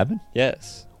actually happen?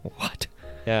 Yes. What?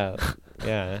 Yeah.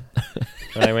 Yeah.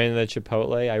 When I went into the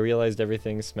Chipotle, I realized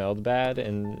everything smelled bad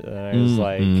and I was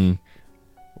like,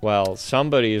 well,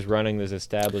 somebody is running this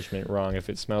establishment wrong if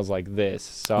it smells like this.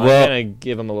 So Well, I'm going to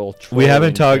give them a little troll. We haven't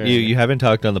in talked. turn. You haven't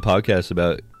talked on the podcast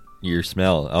about your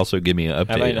smell. Also, give me an update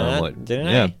Have I on not? what. Didn't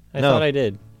yeah. I? no. Thought I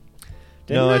did.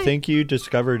 No, Didn't I think you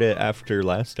discovered it after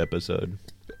last episode.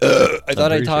 I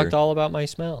thought I pretty talked sure. all about my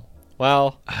smell.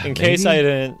 Well, in case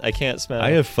I can't smell.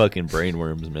 I have fucking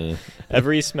brainworms, man.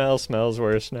 Every smell smells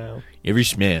worse now. Every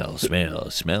smell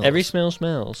smells. Every smell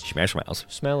smells. Smells.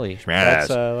 Smelly. Smells.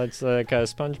 That's like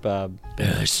SpongeBob.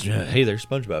 Hey, there's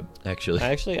SpongeBob, actually.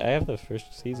 Actually, I have the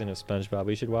first season of SpongeBob.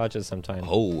 We should watch it sometime.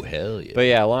 Oh, hell yeah. But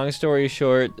yeah, long story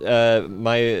short,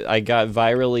 I got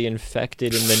virally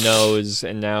infected in the nose,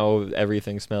 and now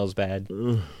everything smells bad.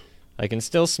 I can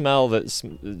still smell that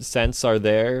scents are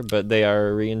there, but they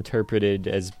are reinterpreted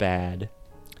as bad,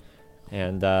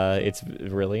 and it's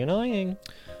really annoying.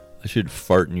 I should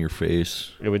fart in your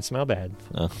face. It would smell bad.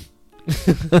 Oh.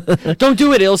 Don't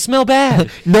do it; it'll smell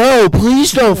bad. No,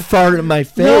 please don't fart in my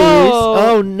face. No.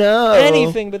 Oh no.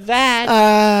 Anything but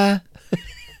that.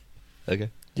 Okay.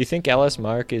 Do you think Ellis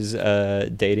Mark is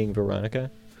dating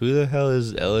Veronica? Who the hell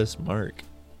is Ellis Mark?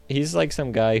 He's like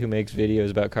some guy who makes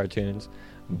videos about cartoons,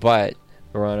 but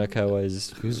Veronica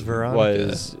was Who's Veronica?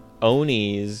 was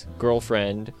Oni's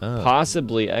girlfriend, Oh.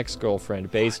 possibly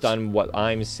ex-girlfriend, based on what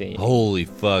I'm seeing. Holy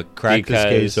fuck. Crack this Because-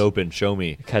 case open. Show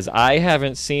me. Because I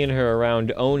haven't seen her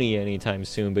around Oni anytime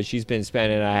soon, but she's been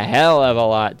spending a hell of a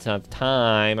lot of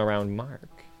time around Mark.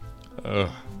 Ugh.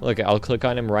 Look, I'll click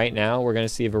on him right now. We're gonna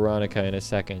see Veronica in a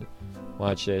second.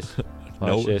 Watch this.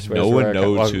 Watch this. No Where's one Veronica?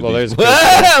 knows well, who there's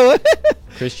these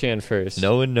Christian first.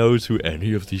 No one knows who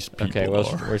any of these people Okay, well,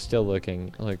 are. we're still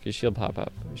looking. Look, she'll pop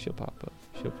up. She'll pop up.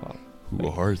 She'll pop. Who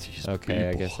are these Okay,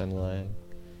 I people? guess I'm lying.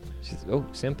 Oh,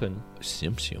 simping.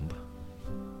 Sim.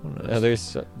 Oh,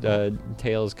 there's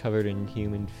tails covered in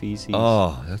human feces.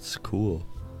 Oh, that's cool.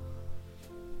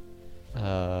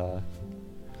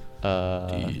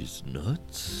 These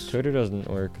nuts. Twitter doesn't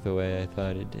work the way I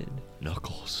thought it did.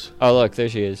 Knuckles. Oh, look, there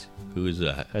she is. Who is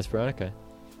that? That's Veronica.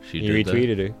 She He did that?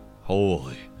 retweeted her.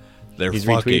 Holy. They're He's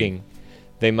fucking. retweeting.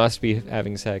 They must be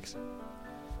having sex.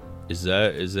 Is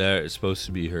that supposed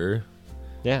to be her?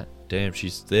 Yeah. Damn,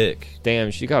 she's thick.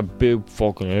 Damn, she got big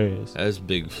fucking ass. That's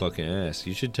big fucking ass.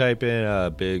 You should type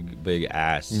in big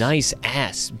ass. Nice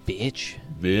ass, bitch.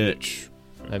 Bitch.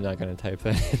 I'm not gonna type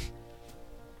that.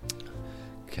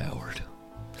 Coward.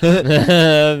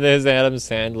 There's Adam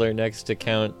Sandler next to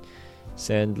Count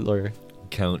Sandler.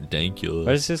 Count Dankula.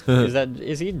 What is this?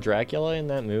 Is he Dracula in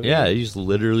that movie? Yeah, he's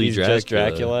literally He's Dracula. just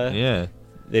Dracula? Yeah.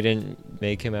 They didn't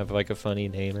make him have like a funny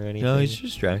name or anything. No, he's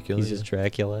just Dracula. He's just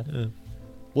Dracula. Yeah.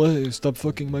 What? Stop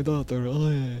fucking my daughter.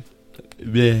 Yeah.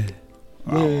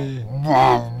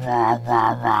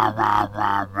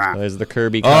 There's the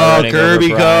Kirby car. Oh, running over Kirby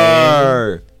Brian.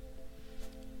 car.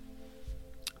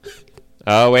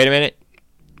 Oh, wait a minute.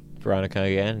 Veronica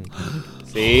again.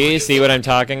 See what I'm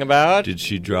talking about? Did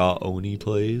she draw Oni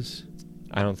plays?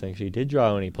 I don't think she did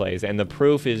draw any plays, and the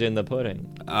proof is in the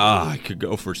pudding. Ah, I could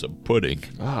go for some pudding.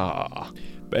 Ah,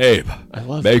 Babe, I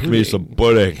love make me pudding. some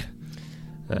pudding.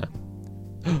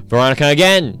 Veronica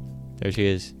again. There she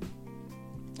is.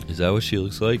 Is that what she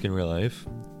looks like in real life?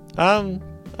 I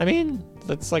mean,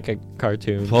 that's like a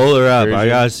cartoon. Pull her up. I version.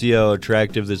 gotta see how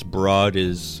attractive this broad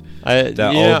is. I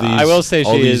That will say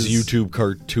all she these is. YouTube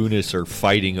cartoonists are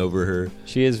fighting over her.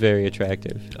 She is very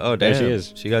attractive. Oh There damn, she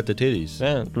is. She got the titties.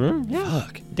 Yeah.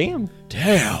 Fuck. Damn.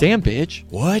 Damn. Damn, bitch.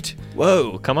 What?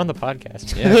 Whoa. Come on the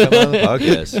podcast. Yeah, come on the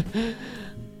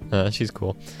podcast. She's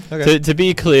cool. Okay. To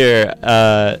be clear,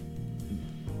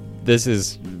 this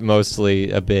is mostly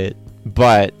a bit,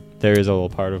 but there is a little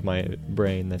part of my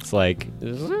brain that's like,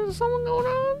 is there something going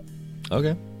on?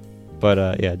 Okay.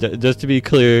 But yeah, just to be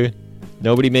clear,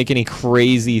 nobody make any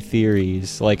crazy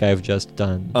theories like I've just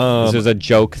done. This is a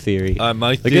joke theory. My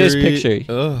Look at theory. this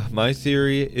picture. My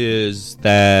theory is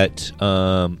that.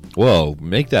 Whoa!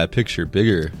 Make that picture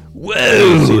bigger.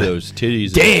 Whoa! See those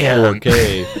titties. Damn. In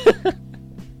 4K.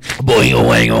 Boing,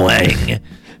 wang, wang.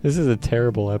 This is a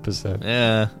terrible episode.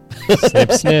 Yeah.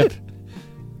 Snip, snip.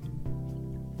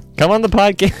 Come on the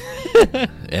podcast.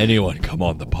 Anyone, come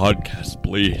on the podcast,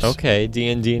 please. Okay,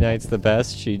 D&D Night's the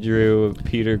best. She drew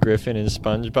Peter Griffin and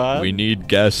SpongeBob. We need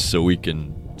guests so we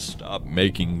can stop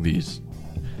making these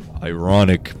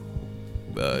ironic,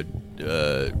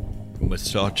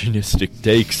 misogynistic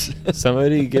takes.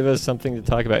 Somebody give us something to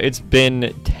talk about. It's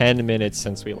been 10 minutes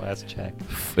since we last checked.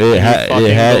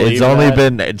 It's only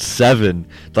been 7.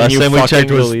 Last you time we checked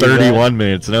fucking was believe 31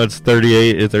 minutes. Now it's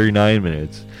 38 or 39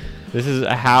 minutes.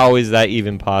 How is that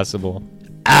even possible?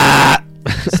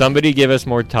 Somebody give us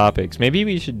more topics. Maybe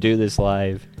we should do this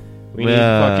live. We need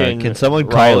fucking can someone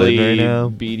call Riley in right now?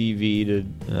 BDV to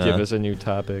give us a new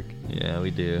topic. Yeah,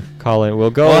 we do. Call in.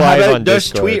 We'll go Well, how live about on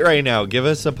just Discord. tweet right now. Give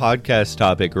us a podcast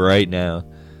topic right now.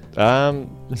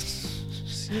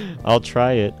 I'll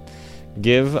try it.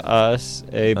 Give us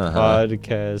a Uh-huh.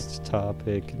 podcast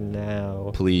topic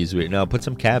now. Please, now put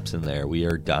some caps in there. We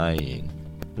are dying.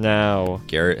 Now.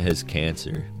 Garrett has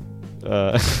cancer.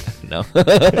 Uh, No.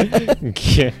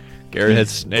 Gar- Garrett has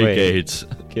snake Wait. AIDS.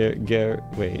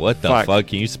 wait. What the fuck?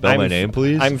 Can you spell my name,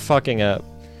 please? I'm fucking up.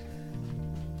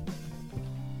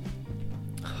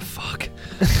 Fuck.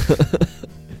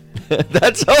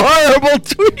 That's a horrible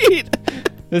tweet.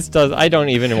 I don't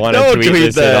even want to Don't tweet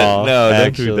this that. at all. No,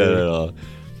 actually. don't tweet that at all.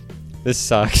 This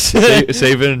sucks.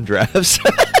 Save it in drafts.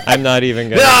 I'm not even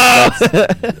gonna.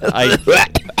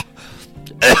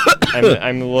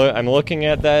 I'm looking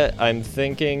at that. I'm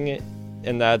thinking,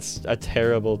 and that's a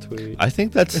terrible tweet. I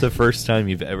think that's the first time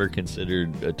you've ever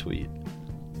considered a tweet.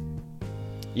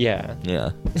 Yeah.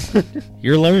 Yeah.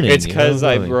 You're learning. It's you know, because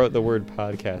I going. wrote the word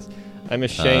podcast. I'm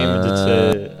ashamed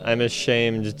to. I'm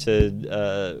ashamed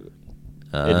to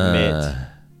admit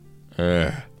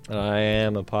I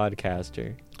am a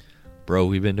podcaster. Bro,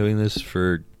 we've been doing this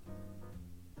for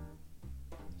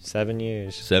 7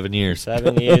 years. 7 years.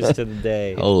 7 years to the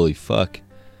day. Holy fuck.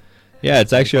 Yeah,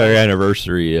 it's actually our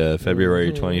anniversary,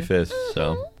 February 25th,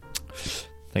 so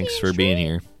thanks for being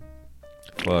here.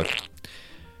 Fuck.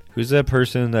 Who's that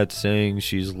person that's saying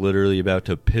she's literally about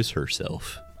to piss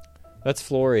herself? That's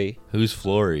Flory. Who's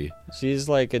Flory? She's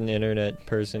like an internet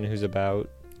person who's about.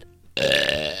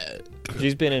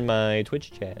 She's been in my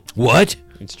Twitch chat. What?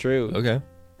 It's true. Okay.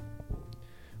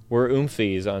 We're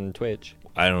oomfies on Twitch.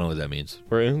 I don't know what that means.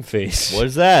 We're oomfies. What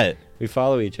is that? We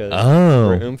follow each other. Oh.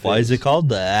 We're oomfies. Why is it called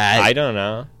that? I don't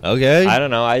know. Okay. I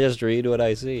don't know. I just read what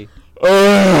I see.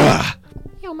 Ugh.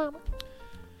 Yo, mama.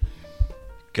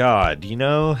 God, you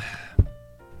know,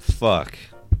 fuck.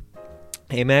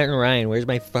 Hey, Matt and Ryan, where's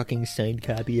my fucking signed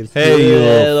copy of Hey, you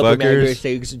little Commander fuckers.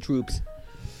 Saves the Troops?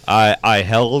 I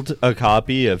held a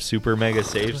copy of Super Mega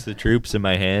Saves the Troops in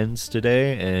my hands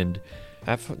today, and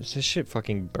This shit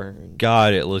fucking burned.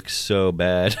 God, it looks so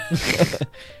bad.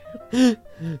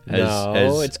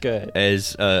 It's good.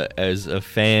 As a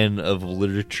fan of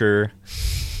literature,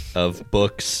 of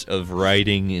books, of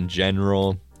writing in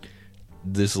general,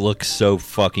 this looks so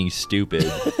fucking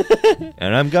stupid.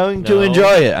 And I'm going to No,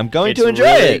 enjoy it. I'm going to enjoy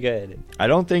really it. Good. I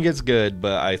don't think it's good,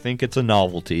 but I think it's a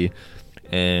novelty,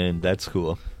 and that's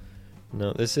cool.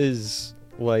 No, this is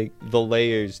like the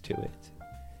layers to it.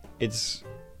 It's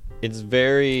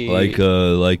very Like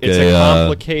it's a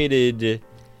complicated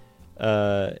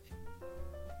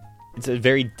it's a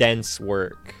very dense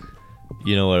work.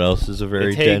 you know what else is a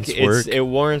very dense work? It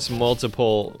warrants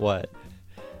multiple what?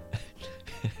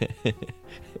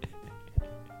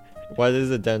 What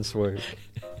is a dense work?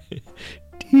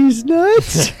 These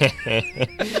nuts.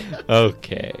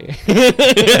 Okay.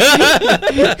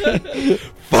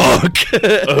 Fuck.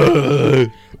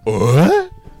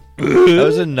 What? That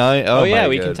was a 9. Oh, yeah, my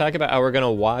we God. can talk about how we're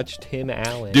gonna watch Tim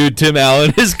Allen. Dude, Tim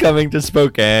Allen is coming to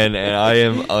Spokane, and I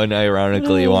am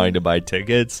unironically wanting to buy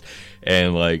tickets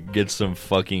and like get some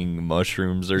fucking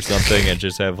mushrooms or something, and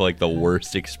just have like the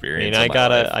worst I experience. mean, of my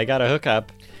life. I got a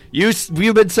hookup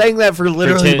You've been saying that for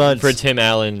literally months. for Tim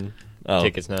Allen Oh.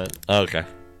 tickets, not Okay.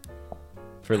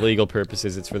 for legal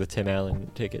purposes. It's for the Tim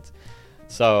Allen tickets.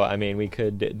 So I mean, we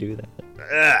could do that.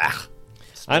 Ugh.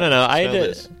 I don't know. Smell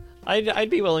this. I'd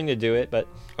be willing to do it, but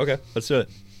Okay, let's do it.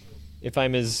 if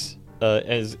I'm as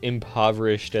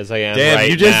impoverished as I am Damn,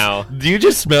 right now, you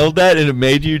just smelled that and it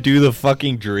made you do the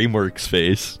fucking DreamWorks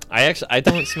face. I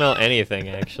don't smell anything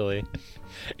actually.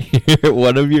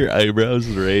 One of your eyebrows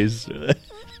raised.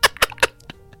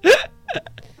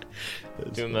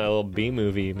 Doing my little B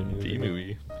movie maneuver.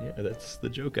 B-movie. Yeah, that's the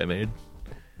joke I made.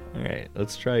 All right,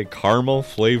 let's try caramel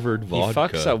flavored He vodka.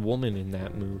 fucks a woman in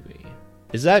that movie.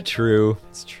 Is that true?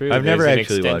 It's true. I've never There's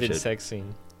actually an watched extended it. sex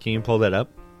scene. Can you pull that up?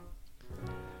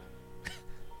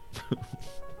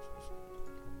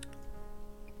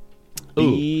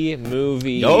 Ooh. B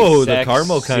movie. Oh, the sex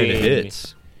caramel kind of scene.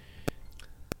 hits.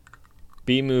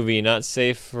 B movie, not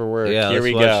safe for work. Yeah, Here let's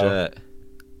we watch go. that.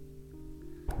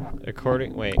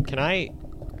 Wait, can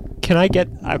I get?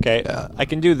 Okay, I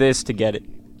can do this to get it.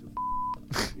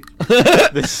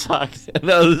 This sucks.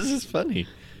 No, this is funny.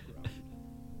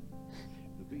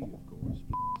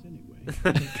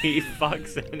 He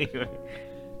fucks anyway.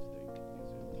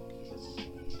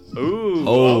 Ooh.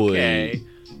 Holy. Okay.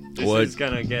 This What? is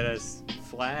gonna get us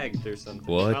flagged or something.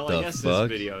 What well, the I guess fuck?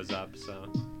 this video's up, so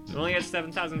it only has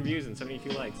 7,000 views and 72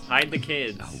 likes. Hide the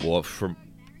kids. What from?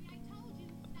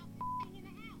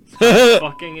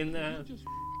 Fucking in the.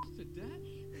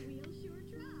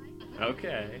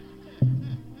 Okay.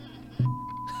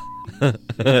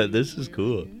 This is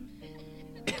cool.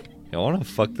 I want to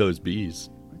fuck those bees.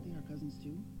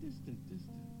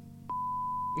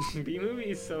 B movie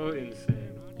is so insane.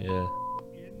 Yeah.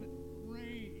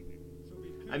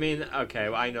 I mean, okay,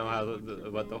 well, I know how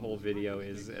what the whole video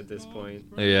is at this point.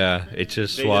 Yeah, it's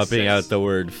just They just swapping say out the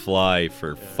word fly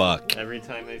for fuck. Every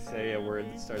time they say a word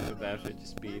that starts with that, it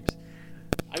just beeps.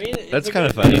 I mean, That's kind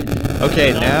of funny.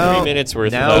 Okay, Not now 3 minutes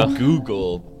worth, now though.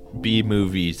 Google B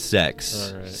movie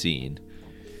sex Alright. scene.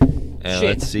 And Shit.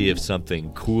 let's see if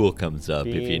something cool comes up,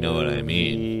 if you know what I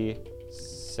mean. B-movie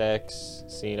sex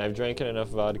scene. I've drank enough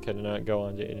vodka to not go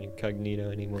on to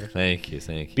incognito anymore. Thank you.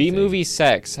 B movie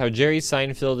sex. How Jerry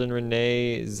Seinfeld and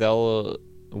Renee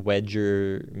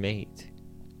Zellweger mate.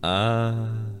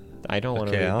 I don't want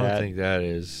to Okay, read I don't that. think that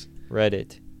is.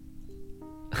 Reddit.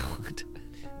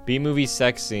 B movie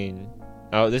sex scene.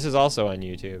 Oh, this is also on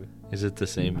YouTube. Is it the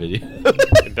same video?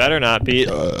 It better not be.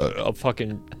 I'll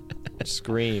fucking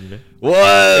scream.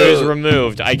 Whoa! It was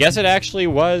removed. I guess it actually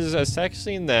was a sex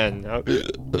scene then. Oh.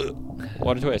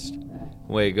 What a twist.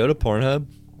 Wait, go to Pornhub.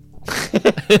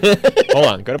 Hold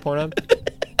on. Go to Pornhub.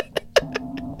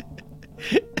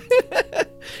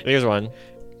 Here's one.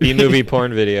 B-movie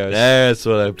porn videos. That's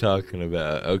what I'm talking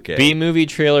about. Okay. B-movie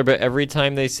trailer, but every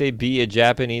time they say B, a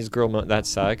Japanese girl... that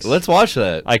sucks. Let's watch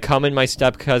that. I come in my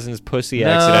step-cousin's pussy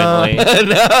accidentally.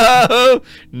 No.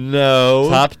 No.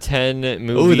 Top 10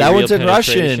 movie Ooh, that real one's in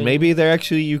Russian. penetration. Maybe they're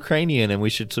actually Ukrainian and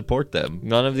we should support them.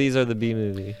 None of these are the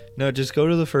B-movie. No, just go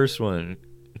to the first one.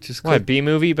 Just What,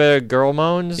 B-movie, but a girl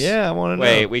moans? Yeah, I want to know.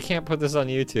 Wait, we can't put this on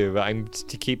YouTube. I'm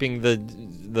keeping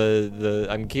the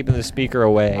I'm keeping the speaker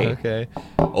away. Okay.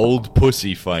 Old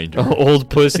pussy finder.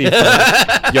 Old pussy.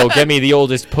 Yo, get me the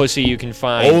oldest pussy you can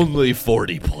find. Only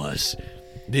 40 plus.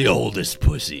 The oldest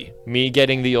pussy. Me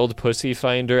getting the old pussy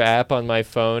finder app on my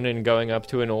phone and going up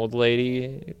to an old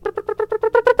lady.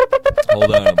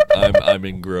 Hold on. I'm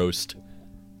engrossed.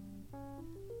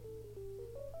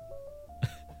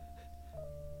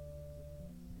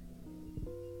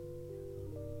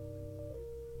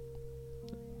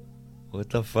 What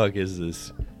the fuck is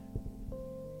this?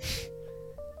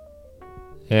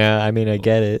 Yeah, I mean, I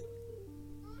get it.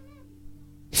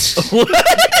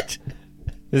 What?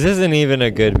 This isn't even a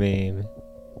good meme.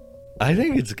 I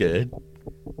think it's good.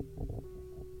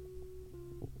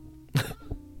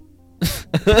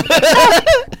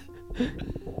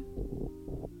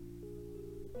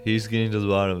 He's getting to the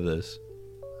bottom of this.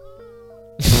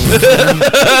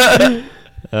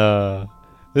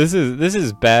 This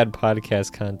is bad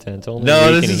podcast content. Only No,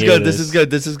 we this can is hear good. This is good.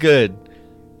 This is good.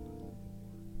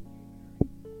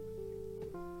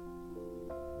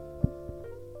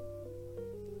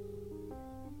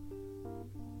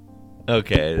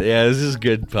 Okay, yeah, this is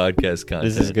good podcast content.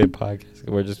 This is good podcast.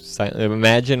 We're just silent.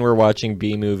 Imagine we're watching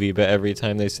B movie, but every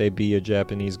time they say B, a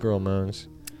Japanese girl moans.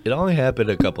 It only happened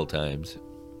a couple times.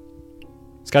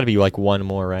 It's got to be like one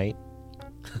more, right?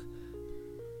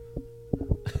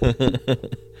 Yeah,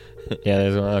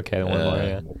 there's one. Okay, one more.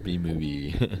 Yeah. B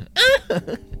movie.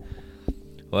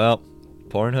 Well,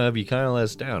 Pornhub, you kind of let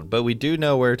us down, but we do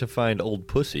know where to find old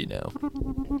pussy now.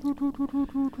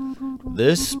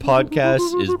 This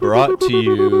podcast is brought to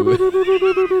you.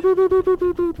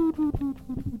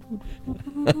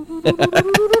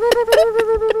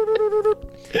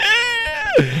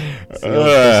 It's the old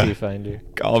pussy finder.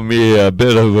 Call me a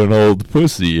bit of an old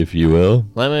pussy, if you will.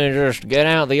 Let me just get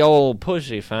out the old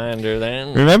pussy finder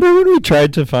then. Remember when we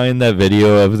tried to find that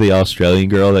video of the Australian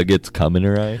girl that gets cum in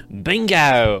her eye?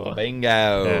 Bingo!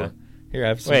 Bingo. Yeah. Here,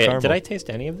 have some Wait, caramel. did I taste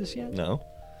any of this yet? No.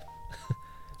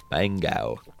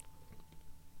 Bingo.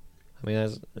 I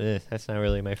mean, that's not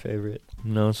really my favorite.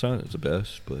 No, it's not the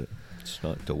best, but it's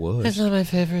not the worst. That's not my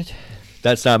favorite.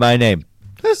 That's not my name.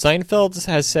 Seinfeld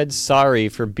has said sorry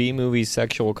for B-movie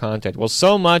sexual content. Well,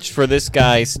 so much for this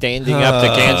guy standing up to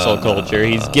cancel culture.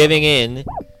 He's giving in.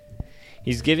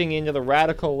 He's giving in to the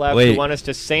radical left who Wait, want us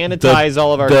to sanitize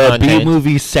all of our the content.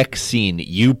 B-movie sex scene,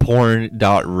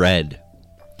 youporn.red.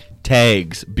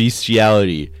 Tags,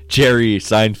 bestiality, Jerry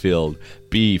Seinfeld,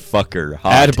 B fucker,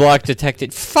 hot. Ad block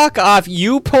detected. Fuck off.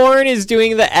 YouPorn is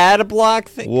doing the ad block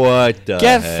thing. What the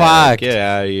Get heck? fucked. Get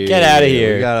out of here. Get outta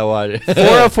here. We gotta watch it.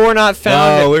 404 not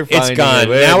found. No, we're It's finding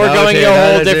gone. it. Now we're No, going dude, to a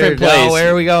whole no, different dude, place. No,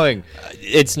 where are we going?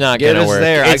 It's not Get going to us work.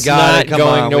 there. It's I got not it. Come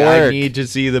going on. to I work. need to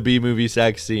see the B-movie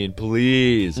sex scene,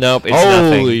 please. Nope, it's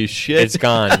Holy nothing. shit. It's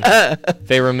gone.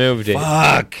 They removed it.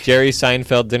 Fuck. Jerry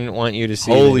Seinfeld didn't want you to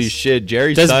see Holy this. shit.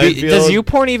 Jerry Does Seinfeld.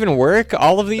 YouPorn even work?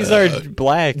 All of these are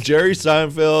black. Jerry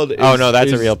Seinfeld is, Oh, no,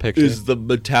 that's a real picture. is the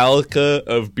Metallica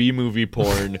of B-movie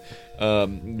porn.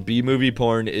 B-movie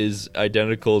porn is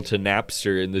identical to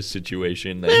Napster in this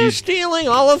situation. That They're he's stealing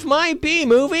all of my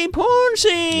B-movie porn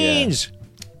scenes.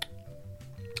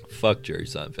 Fuck Jerry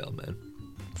Seinfeld, man.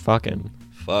 Fuck him.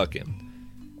 Fuck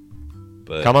him.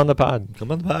 But Come on the pod. Come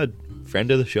on the pod.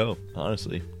 Friend of the show,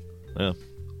 honestly. Yeah.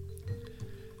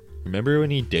 Remember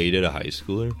when he dated a high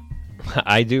schooler?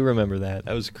 I do remember that.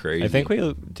 That was crazy. I think we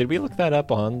look that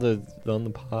up on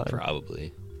the pod.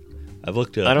 Probably. I've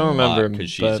looked it up. I don't remember, because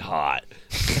she's but- hot.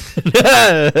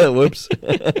 Whoops.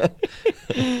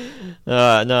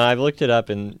 No, I've looked it up,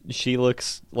 and she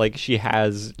looks like she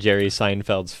has Jerry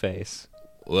Seinfeld's face.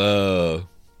 Whoa.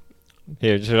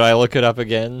 Here, should I look it up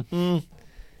again?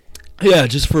 Yeah,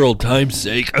 just for old time's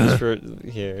sake.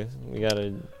 Here, we got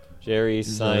a Jerry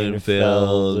Seinfeld,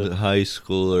 Seinfeld high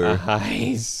schooler.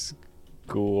 high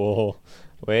school.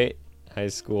 Wait, high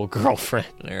school girlfriend.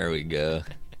 There we go.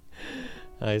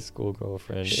 High school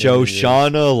girlfriend.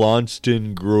 Shoshana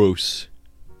Lonston Gross.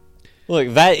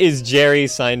 Look, that is Jerry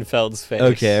Seinfeld's face.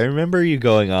 Okay, I remember you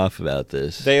going off about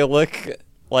this. They look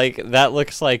like that.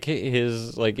 Looks like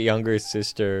his younger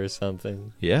sister or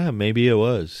something. Yeah, maybe it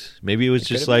was. Maybe it was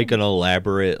just could've like an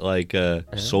elaborate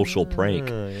social prank.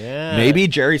 Yeah. Maybe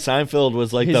Jerry Seinfeld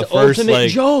was like his the first ultimate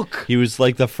joke. He was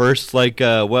like the first what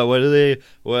are they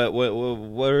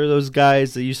what are those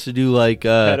guys that used to do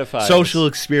Pedophiles. social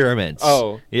experiments?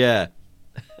 Oh. Yeah.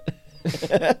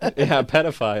 Yeah,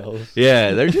 pedophiles.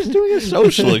 Yeah, they're just doing a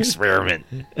social experiment.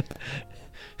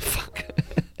 Fuck.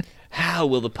 How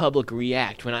will the public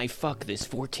react when I fuck this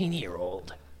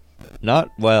 14-year-old? Not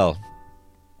well.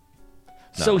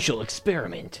 No. Social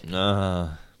experiment.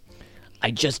 Uh,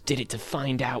 I just did it to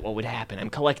find out what would happen.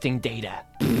 I'm collecting data.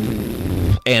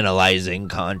 analyzing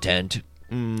content.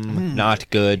 Not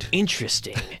good.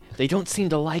 Interesting. They don't seem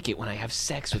to like it when I have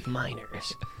sex with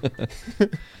minors.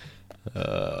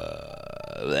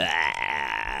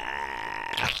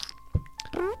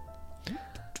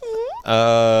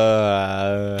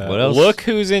 What else? Look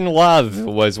who's in love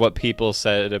was what people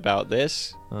said about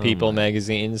this. People my.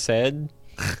 magazine said.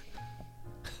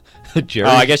 Jerry.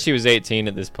 Oh, I guess she was 18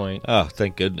 at this point. Oh,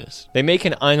 thank goodness. They make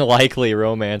an unlikely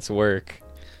romance work.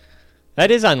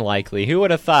 That is unlikely. Who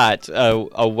would have thought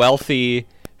a wealthy,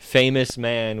 famous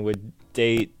man would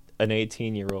date an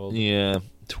 18-year-old? Yeah,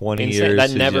 20 Insane. years. That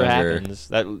is never younger. happens.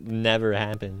 That never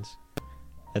happens.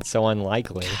 That's so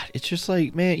unlikely. It's just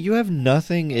like, man, you have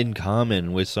nothing in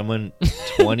common with someone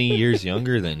 20 years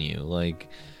younger than you. Like,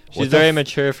 She's very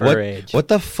mature for her age. What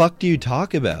the fuck do you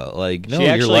talk about? Like, no, she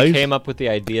your actually life. came up with the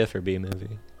idea for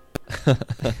B-Movie.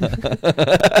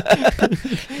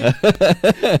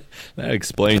 That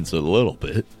explains it a little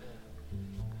bit.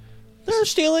 They're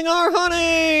stealing our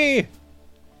honey!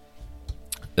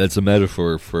 That's a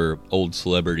metaphor for old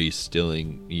celebrities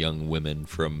stealing young women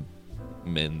from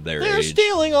men their They're age.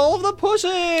 stealing all of the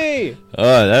pussy!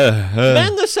 Oh,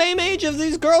 Men the same age of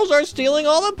these girls are stealing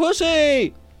all the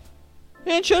pussy!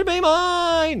 It should be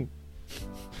mine!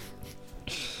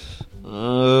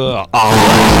 Deal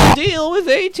with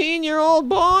 18-year-old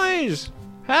boys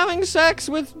having sex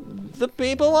with the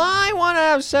people I want to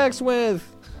have sex with.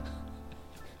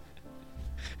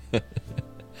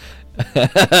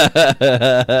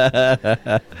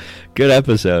 Good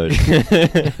episode.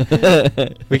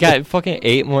 We got fucking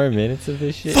 8 more minutes of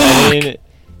this shit. I mean,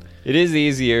 it is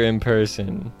easier in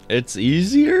person. It's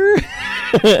easier?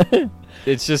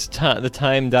 It's just the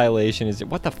time dilation is.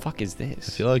 What the fuck is I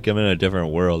this? feel like I'm in a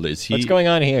different world. Is he? What's going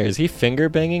on here? Is he finger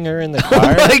banging her in the Oh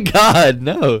car? my god,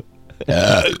 no.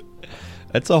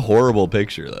 That's a horrible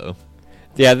picture, though.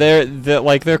 Yeah,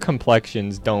 their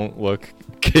complexions don't look.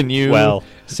 Can you Well.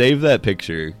 save that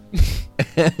picture?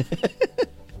 I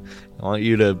want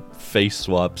you to face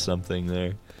swap something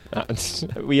there.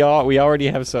 We already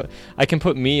have so. I can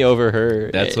put me over her.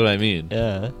 That's what I mean.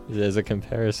 Yeah, as a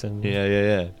comparison. Yeah.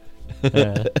 Yeah.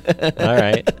 All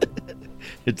right.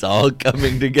 It's all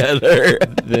coming together.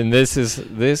 Then this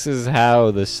is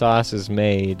how the sauce is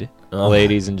made,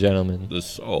 ladies and gentlemen. The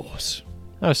sauce.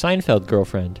 Oh, Seinfeld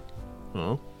girlfriend.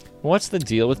 Oh. What's the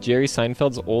deal with Jerry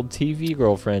Seinfeld's old TV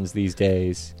girlfriends these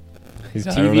days? His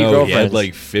I don't TV know. He girlfriends. had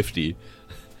like 50.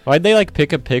 Why'd they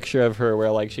pick a picture of her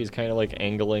where she's kind of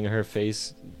angling her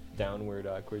face downward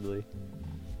awkwardly?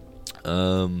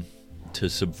 To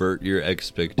subvert your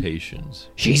expectations.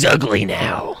 She's ugly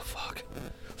now. Fuck.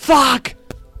 Fuck!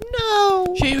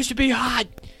 No. She used to be hot.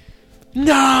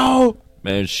 No!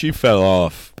 Man, she fell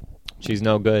off. She's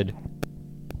no good.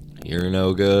 You're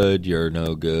no good. You're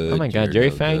no good. Oh my god, you're Jerry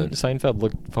no good. Seinfeld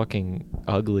looked fucking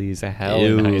ugly as hell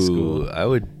Ew, in high school. I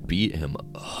would beat him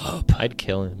up. I'd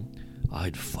kill him.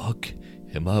 I'd fuck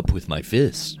him up with my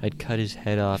fist. I'd cut his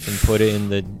head off and put it in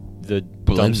the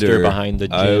dumpster behind the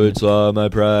I gym. would swallow my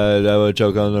pride, I would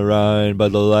choke on the rind,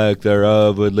 but the lack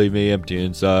thereof would leave me empty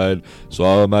inside.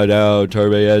 Swallow my doubt,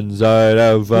 turn me inside,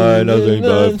 I would find nothing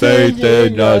but faith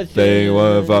in nothing.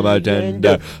 One for my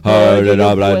tender heart in a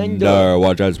blender.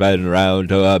 Watch us spin round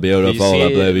to a Did you beautiful see that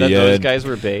those oblivion. guys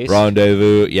were based?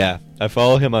 Rendezvous. Yeah, I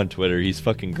follow him on Twitter. He's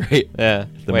fucking great. Yeah.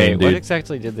 The Wait, main what dude.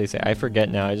 exactly did they say? I forget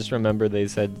now. I just remember they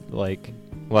said, like,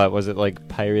 what was it, like,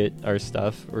 pirate our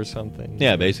stuff or something?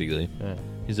 Yeah, basically. Yeah.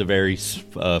 He's a very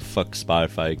fuck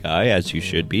Spotify guy, as you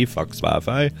should be. Fuck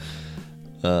Spotify.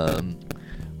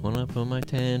 Wanna put my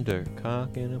tender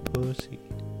cock in a pussy.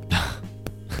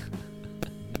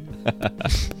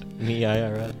 Me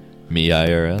IRL. Me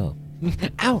IRL.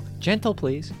 Ow! Gentle,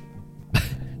 please.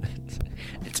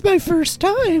 It's my first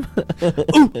time.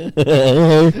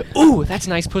 Ooh, that's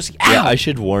nice pussy. Ow! Yeah, I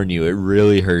should warn you. It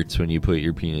really hurts when you put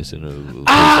your penis in a.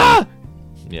 Ah!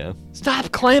 Yeah.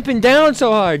 Stop clamping down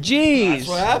so hard. Jeez.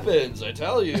 happens. I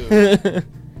tell you.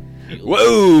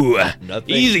 Whoa!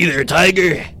 Nothing. Easy there,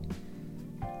 Tiger.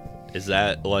 Is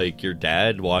that like your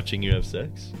dad watching you have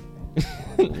sex?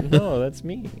 No, that's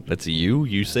me. That's you.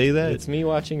 You say that. It's me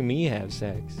watching me have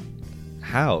sex.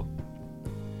 How?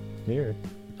 Mirror.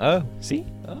 Oh. See?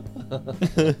 I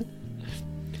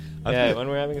Yeah, feel- when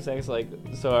we're having sex, like,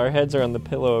 so our heads are on the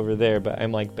pillow over there, but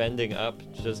I'm like bending up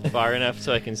just far enough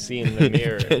so I can see in the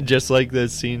mirror. Just like the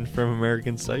scene from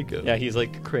American Psycho. Yeah, he's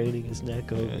like craning his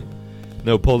neck over.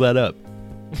 No, pull that up.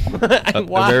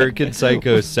 Why? American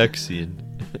Psycho sex scene.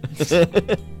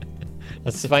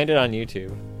 Let's find it on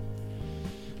YouTube.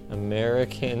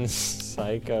 American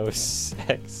Psycho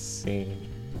sex scene.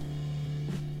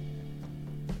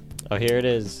 Oh, here it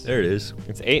is. There it is.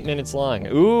 It's 8 minutes long.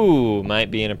 Ooh, might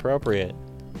be inappropriate.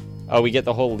 Oh, we get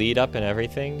the whole lead up and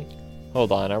everything?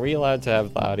 Hold on, are we allowed to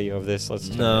have the audio of this? Let's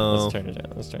turn No. it, let's turn it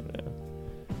down. Let's turn it down.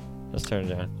 Let's turn it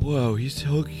down. Whoa,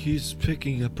 he's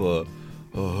picking up a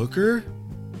hooker?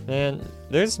 Man,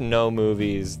 there's no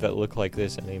movies that look like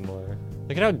this anymore.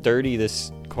 Look at how dirty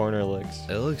this corner looks.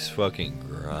 It looks fucking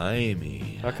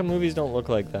grimy. How come movies don't look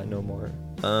like that no more?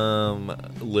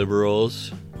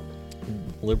 Liberals.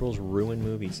 Liberals ruin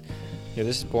movies. Yeah,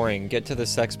 this is boring. Get to the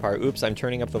sex part. Oops, I'm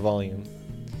turning up the volume.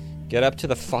 Get up to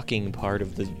the fucking part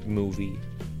of the movie.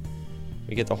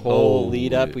 We get the whole Oh,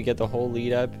 lead up. wait. We get the whole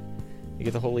lead up. We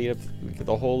get the whole lead up. We get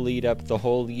the whole lead up. The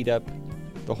whole lead up.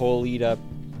 The whole lead up.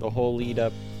 The whole lead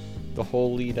up. The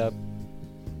whole lead up.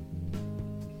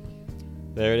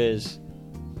 There it is.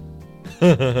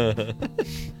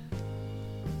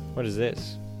 What is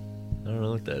this? I don't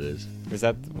know what that is. Is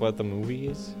that what the movie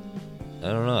is? I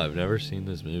don't know. I've never seen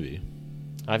this movie.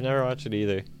 I've never watched it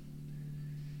either.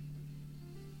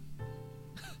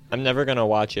 I'm never gonna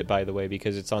watch it, by the way,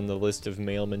 because it's on the list of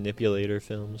male manipulator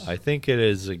films. I think it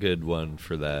is a good one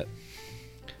for that.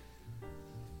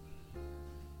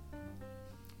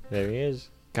 There he is.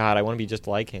 God, I want to be just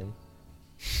like him.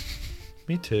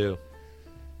 Me too.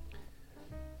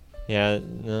 Yeah,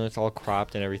 no, it's all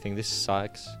cropped and everything. This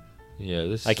sucks. Yeah,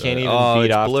 this. I can't even oh, feed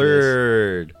it's off to this.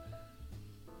 blurred.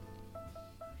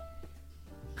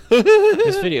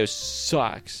 This video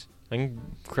sucks. I'm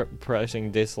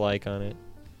pressing dislike on it.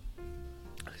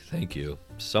 Thank you.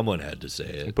 Someone had to say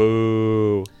it.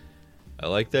 Boo. I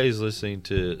like that he's listening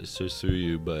to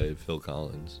Susuyu by Phil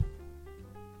Collins.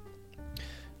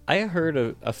 I heard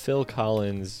a Phil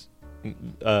Collins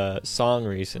song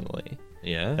recently.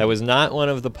 Yeah. That was not one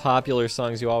of the popular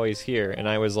songs you always hear, and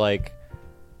I was like,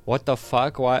 what the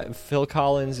fuck? Why Phil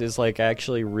Collins is like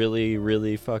actually really,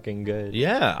 really fucking good.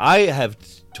 Yeah, I have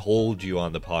told you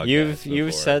on the podcast. You've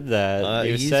before. said that.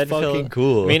 You've he's said fucking Phil,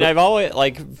 cool. I mean, I've always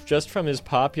like just from his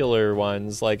popular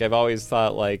ones, like I've always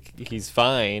thought like he's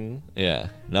fine. Yeah.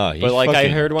 No, he But like I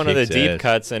fucking heard one of the kicks deep ass.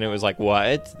 cuts and it was like,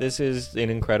 what? This is an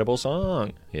incredible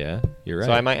song. Yeah, you're right.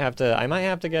 So I might have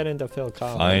to get into Phil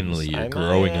Collins. Finally, you're I might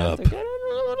growing have up. to get into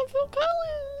a little Phil Collins.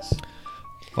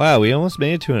 Wow, we almost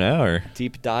made it to an hour.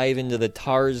 Deep dive into the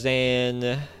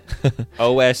Tarzan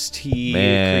OST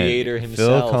Man, creator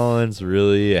himself. Phil Collins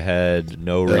really had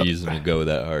no reason to go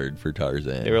that hard for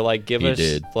Tarzan. They were like, give He us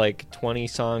did. like 20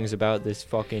 songs about this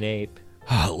fucking ape.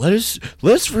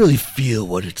 Let's really feel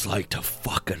what it's like to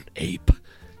fuck an ape.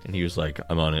 And he was like,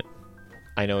 I'm on it.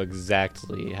 I know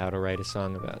exactly how to write a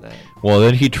song about that. Well,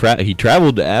 then he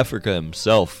traveled to Africa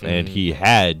himself, and Mhm. he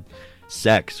had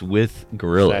sex with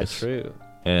gorillas. That's true.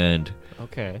 And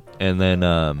Okay.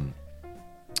 then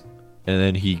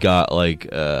he got like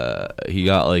a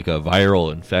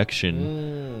viral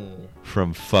infection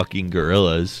from fucking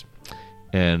gorillas,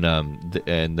 and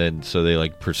and then so they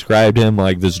like prescribed him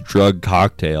like this drug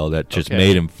cocktail that just Okay.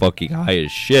 made him fucking high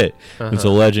as shit. And so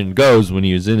Uh-huh. legend goes, when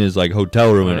he was in his like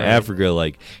hotel room in Alright. Africa,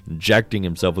 like injecting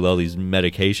himself with all these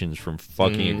medications from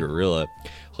fucking a Mhm. gorilla,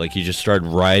 like he just started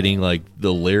writing like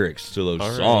the lyrics to those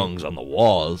Alright. songs on the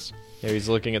walls. Yeah, he's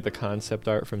looking at the concept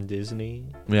art from Disney.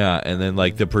 Yeah, and then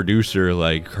like the producer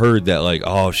like heard that like,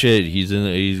 oh shit,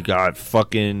 he's got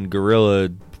fucking gorilla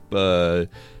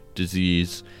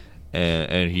disease,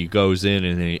 and he goes in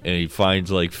and he finds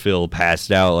like Phil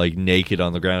passed out like naked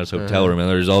on the ground in his hotel room, and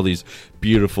there's all these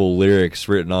beautiful lyrics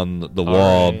written on the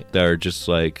wall Alright. that are just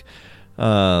like,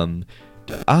 I'm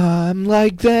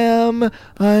like them,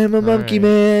 I'm a monkey Alright.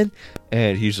 man,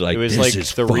 and he's like, It was this like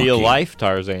is the real fucking life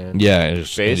Tarzan. yeah, and he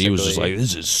was just Basically. like,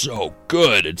 "This is so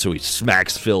good," and so he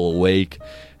smacks Phil awake,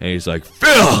 and he's like,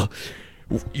 "Phil,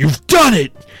 you've done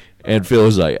it!" And Phil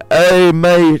was like, "Hey,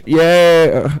 mate,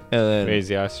 yeah." And then, Wait, is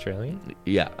he Australian?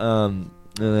 yeah, and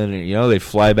then they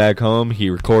fly back home. He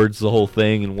records the whole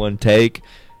thing in one take.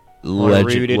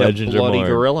 Legends a are bloody more.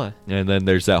 gorilla. And then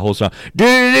there's that whole song.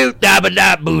 Oh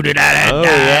Oh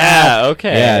yeah,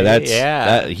 okay. yeah, that's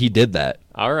yeah. he did that.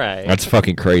 All right. That's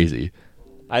fucking crazy.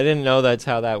 I didn't know that's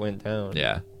how that went down.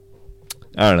 Yeah.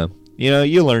 I don't know.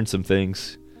 You learn some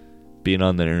things being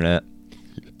on the internet.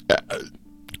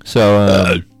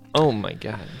 So, Oh my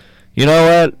god. you know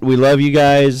what? We love you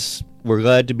guys. We're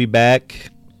glad to be back.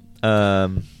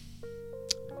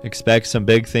 Expect some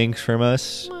big things from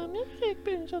us.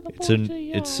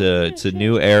 It's a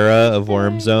new era of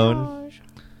Worm Zone.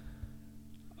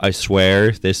 I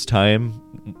swear this time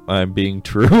I'm being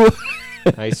true.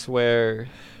 I swear,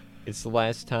 it's the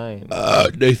last time.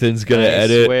 Nathan's gonna I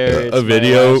edit swear it's a my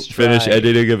video, last finish try.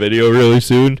 editing a video really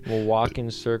soon. We'll walk in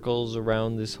circles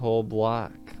around this whole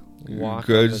block. Walk on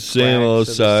Good the same cracks old of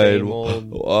the side same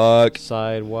old walk.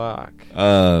 sidewalk.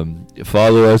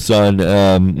 Follow us on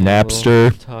Napster.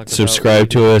 We'll talk Subscribe about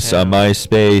to leaving us on town.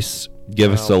 MySpace.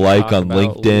 Give us a We'll like talk on about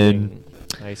LinkedIn. leaving.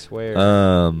 I swear.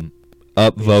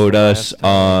 Upvote the us last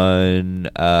on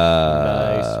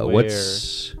I what's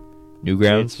It's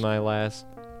Newgrounds. my last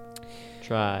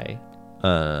try.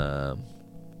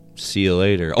 See you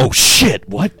later. Oh shit!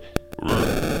 What?